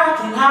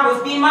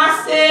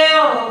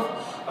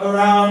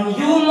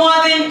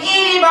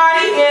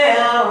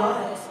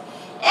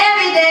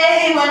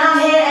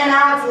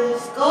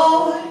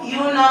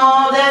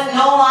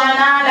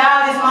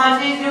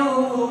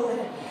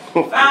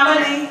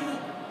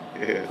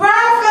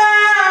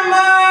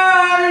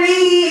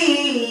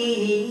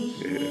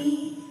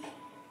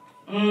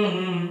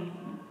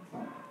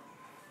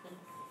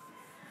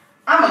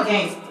I'm a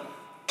gangster.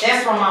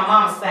 That's from my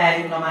mama's side,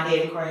 even though my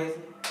daddy crazy.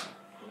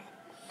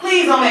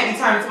 Please don't make me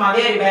turn to my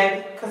daddy,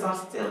 baby, because I'm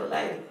still a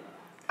lady.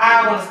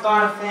 I want to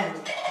start a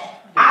family.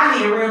 I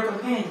need a real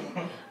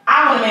companion.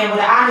 I want a man with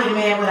a, I need a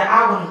man with a,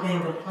 I want a man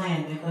with a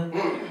plan,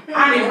 nigga.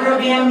 I need a real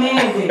damn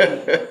man with me.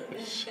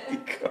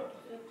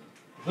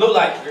 Look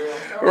like girl.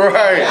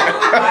 Right.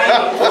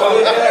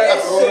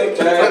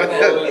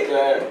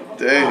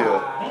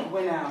 Damn.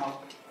 Went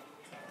out.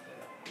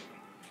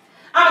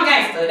 I'm a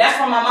gangster. That's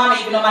from my mama,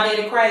 even though my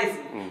daddy crazy.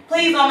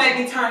 Please don't make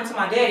me turn to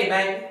my daddy,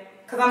 baby,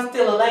 because I'm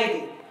still a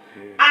lady.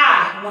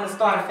 I want to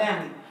start a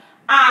family.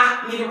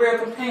 I need a real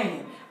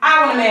companion.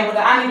 I want a man with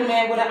a, I need a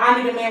man with a,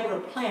 I need a man with a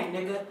plan,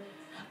 nigga.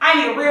 I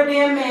need a real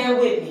damn man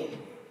with me.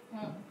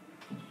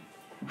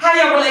 How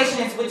your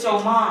relations with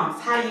your moms?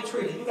 How you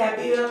treat her? You got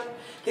beat up?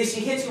 Did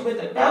she hit you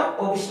with a belt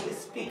or was she a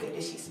speaker?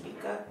 Did she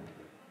speak up?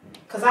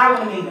 Because I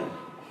want to meet her.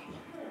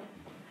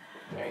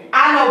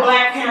 I know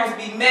black parents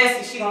be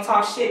messy. She gonna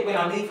talk shit when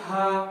I leave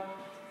her.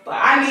 But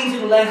I need you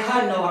to let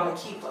her know I'm a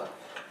keeper.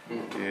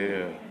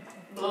 Yeah.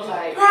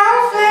 Like,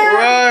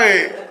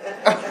 right.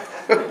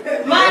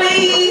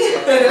 Money.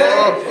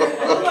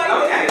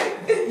 Okay.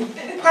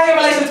 How your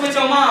relations with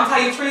your mom? How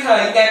you treat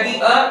her? You got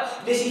beat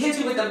up? Did she hit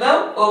you with the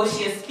belt or was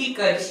she a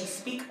speaker? Did she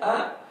speak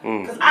up?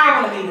 Because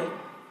I want to meet her.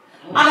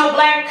 I know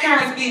black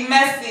parents be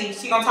messy.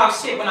 She gonna talk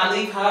shit when I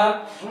leave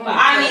her. But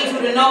I need you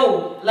to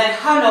know, let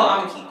her know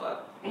I'm a keeper.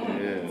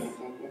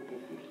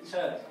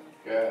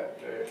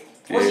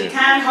 Was she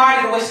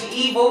kind-hearted or was she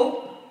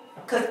evil?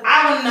 Because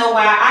I want to know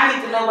why. I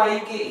need to know why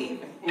you get even.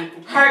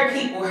 Hurt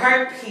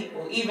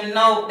people, even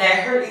though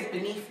that hurt is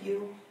beneath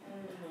you.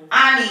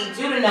 I need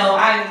you to know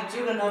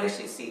that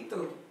she see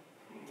through.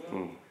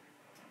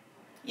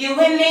 You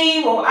and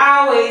me will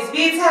always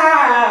be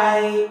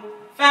tight.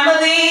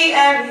 Family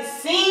every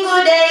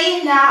single day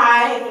and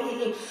night.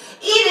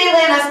 Even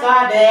when I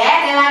start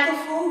acting like a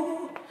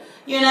fool.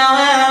 You know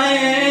what I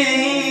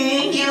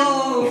mean? I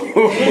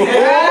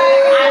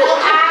know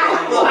I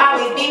will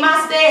always be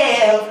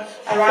myself.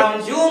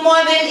 Around you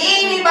more than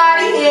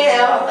anybody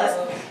else.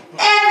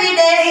 Every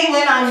day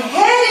when I'm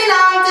heading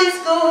off to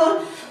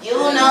school, you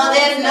know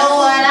there's no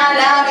one I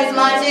love as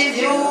much as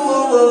you.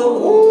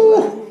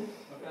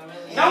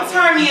 Don't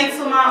turn me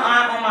into my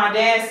aunt on my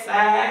dad's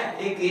side.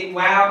 It get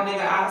wild,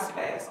 nigga. I'll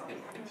spaz on you.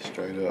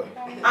 Straight up.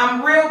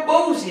 I'm real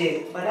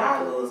bougie, but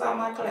I'll lose all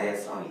my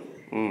class on you.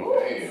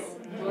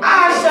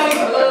 I'll show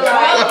you.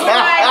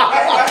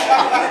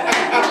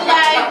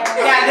 Like,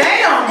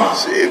 goddamn.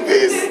 She be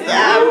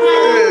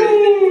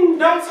stopping.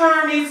 Don't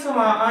turn me to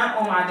my aunt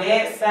on my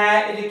dad's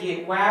side. It'll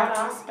get wild.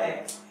 I'll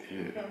spaz.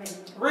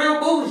 Real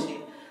bougie,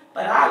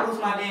 but I'll lose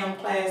my damn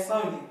class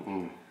on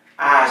you.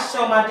 I'll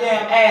show my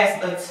damn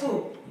ass or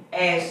two.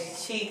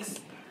 Ass cheeks.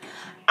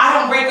 I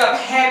don't break up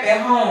happy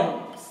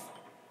homes,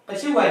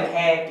 but you wasn't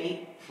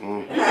happy.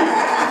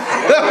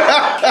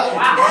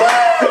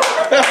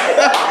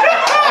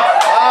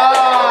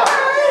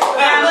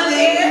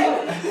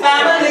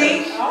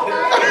 Family,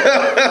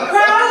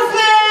 proud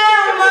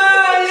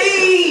family.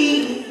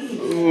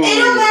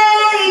 It'll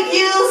make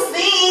you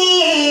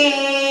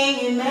sing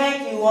and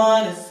make you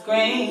wanna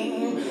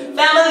scream.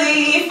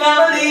 Family,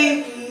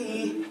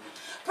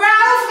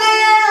 proud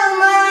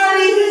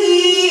family.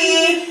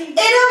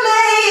 It'll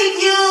make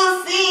you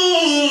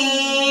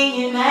sing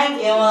and make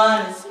you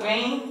wanna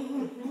scream.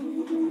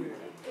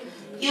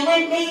 You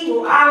and me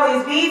will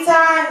always be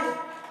tight.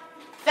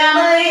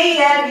 Family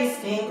every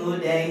single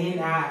day and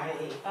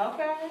night.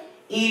 Okay.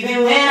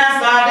 Even when I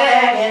start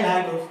acting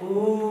like a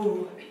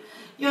fool,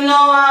 you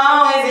know I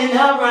always end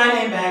up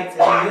running back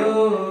to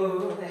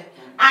you.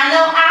 I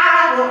know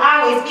I will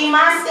always be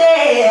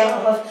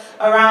myself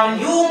around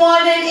you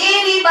more than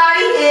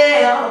anybody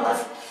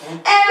else.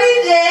 Every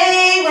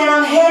day when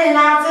I'm heading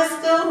out to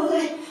school,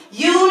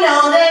 you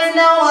know there's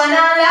no one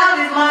I love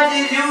as much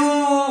as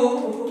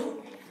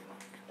you.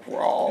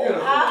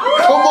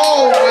 Come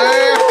on,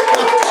 man.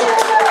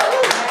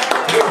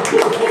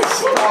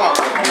 Stop.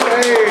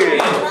 Hey.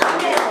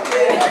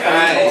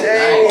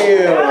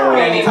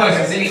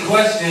 Damn. Any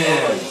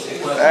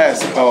questions?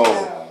 That's cold.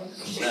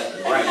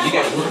 Right, you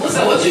got,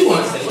 what you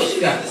want to say? What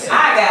you got to say?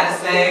 I gotta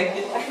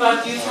say,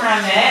 fuck you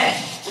trying that.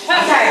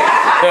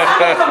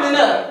 Okay, I'm coming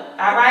up.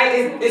 Alright,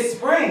 it's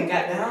spring,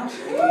 goddamn.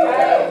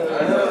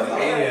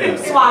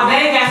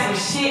 Suave got some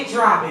shit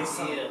dropping.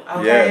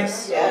 Okay?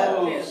 Yes. I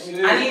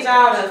need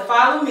y'all to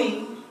follow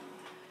me.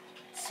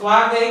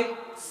 Suave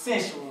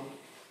Sensual.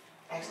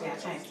 Actually, I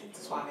changed it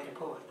to Suave the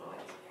Poet.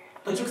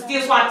 But you can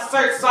still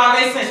search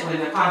Suave Sensual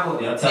and then pop up.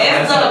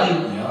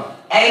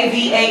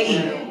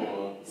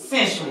 SWAVAE.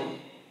 Sensual.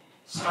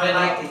 Straight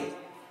like this.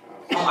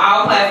 On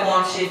all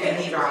platforms, shit that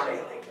he dropping.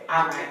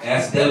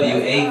 Alright.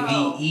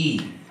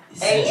 SWAVE.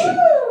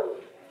 Sensual.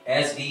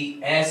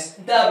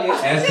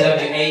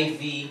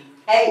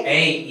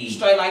 SWAVAE.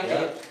 Straight like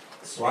that.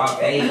 Suave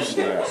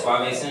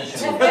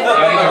Sensual. Give a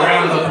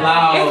round of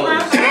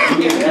applause.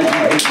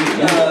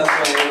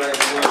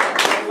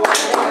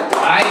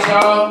 Alright,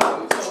 y'all.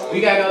 We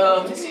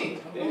got let's see.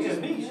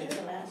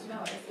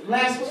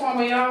 Last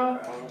performer, y'all.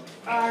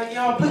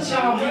 Y'all put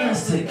y'all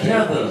hands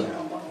together.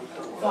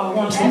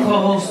 One, two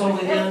co-hosts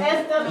over here.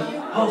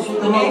 Host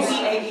with the most.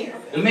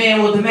 The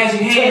man with the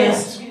magic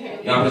hands.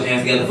 Y'all put your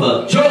hands together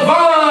for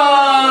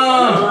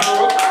Jovan!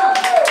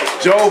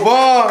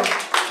 Jovan!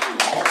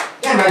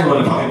 Y'all might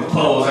want to call him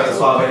clothes at the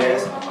swap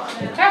ass.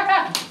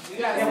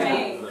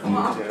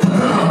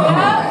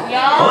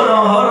 Hold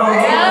on.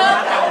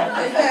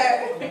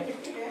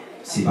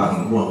 See if I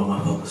can warm up my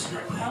vocals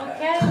real quick.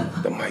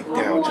 The mic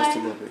down just a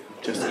little bit.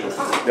 Just a little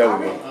bit. There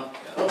we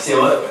go. See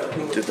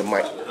what? Just the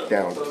mic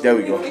down. There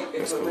we go.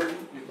 That's cool.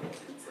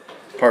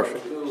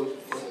 Perfect.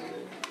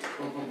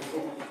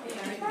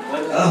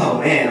 Oh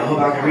man, I hope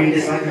I can read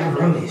this like I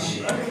wrote this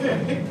shit. I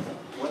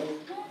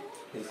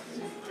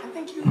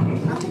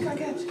think I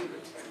got you.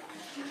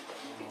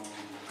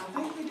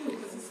 I think we do,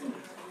 because it's in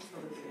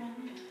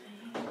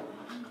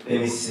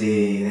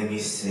Let me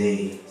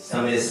see.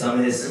 Some of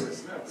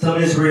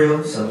this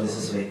real, some of this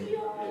is fake.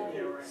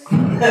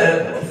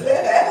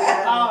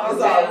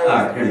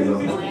 Alright, here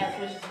we go.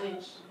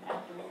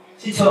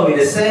 She told me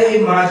to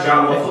save my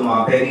drama for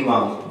my baby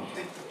mama.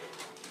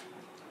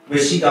 But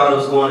she thought it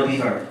was going to be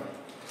her.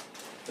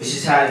 But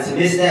she's tired to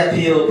miss that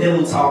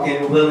pillow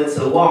talking, willing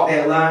to walk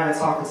that line,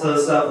 talking to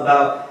herself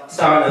about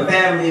starting a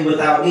family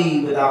without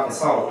me, without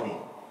consulting me.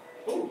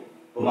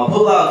 But my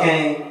pull-out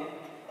game,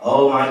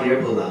 oh my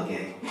dear pull-out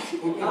game.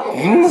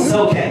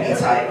 So can't be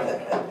tight.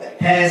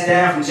 Passed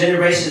down from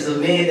generations of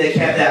men that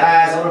kept their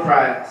eyes on the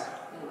prize.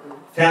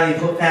 Family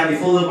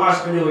full of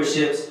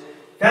entrepreneurships.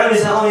 Family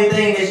is the only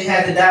thing that you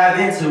have to dive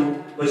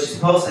into, but you're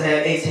supposed to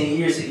have 18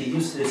 years to get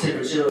used to the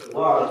temperature of the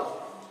water.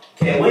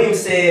 Cat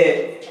Williams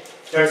said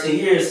 13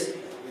 years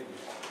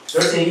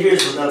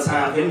was enough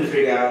time for him to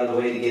figure out a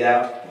way to get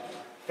out.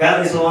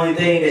 Family is the only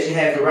thing that you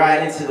have to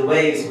ride into the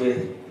waves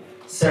with,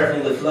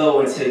 surfing the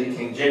flow until you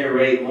can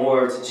generate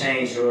more to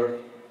change your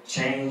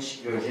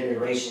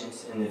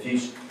generations in the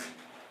future.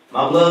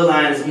 My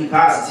bloodline is be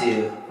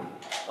positive.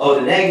 Oh,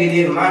 the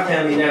negative in my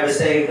family never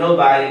saved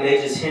nobody.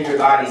 They just hinder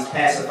bodies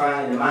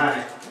pacifying the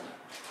mind.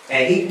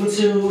 And equal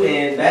to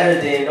and better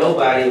than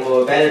nobody,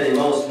 or better than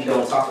most, we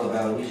don't talk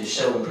about it. We just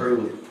show and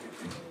prove.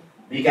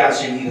 We got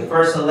you either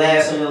first or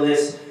last on the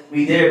list.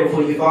 We there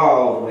before you fall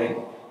all the way.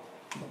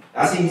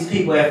 I see these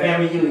people at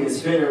family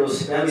reunions,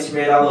 funerals, family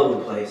spread all over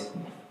the place.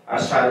 I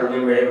just try to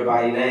remember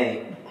everybody's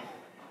name,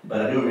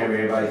 but I do remember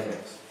everybody's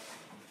face.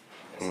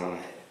 Yeah.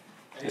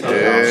 I'm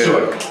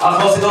sure. I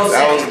was supposed to go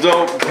That was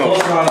dope.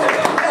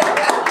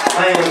 I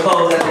ain't gonna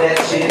close after that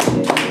shit.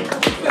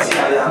 Let's see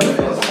how that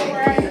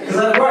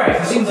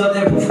because she was up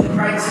there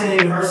practicing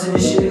and rehearsing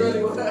and shit.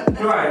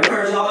 Right, we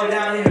heard y'all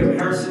down here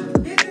rehearsing.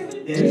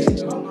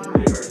 Yeah.